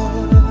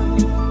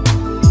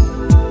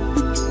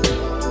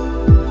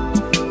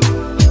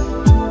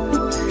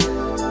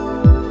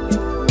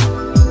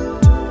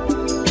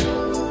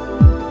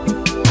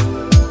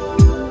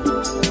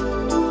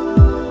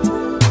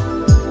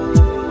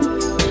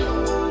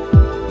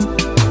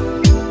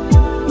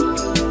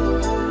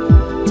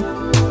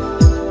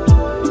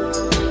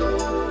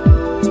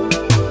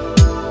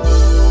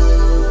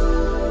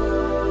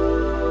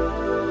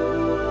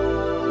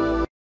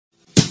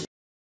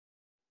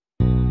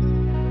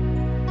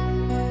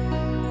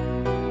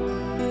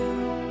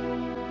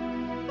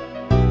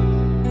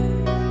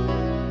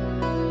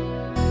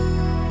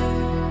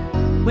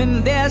 When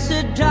there's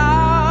a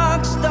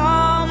dark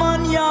storm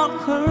on your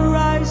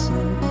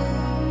horizon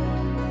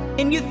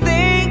and you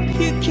think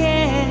you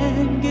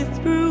can't get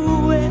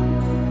through it,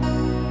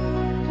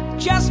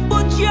 just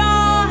put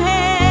your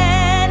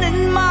hand in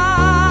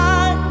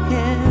my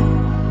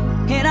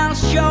hand and I'll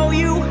show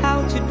you how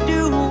to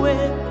do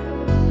it.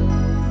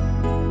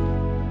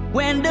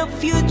 When the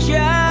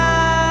future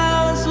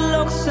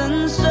looks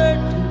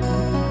uncertain,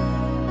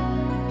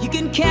 you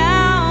can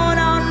count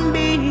on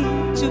me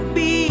to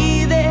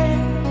be there.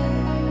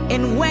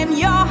 And when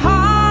your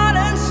heart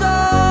and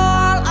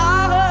soul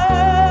are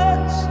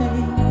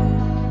hurting,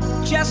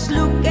 just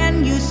look and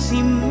you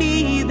see me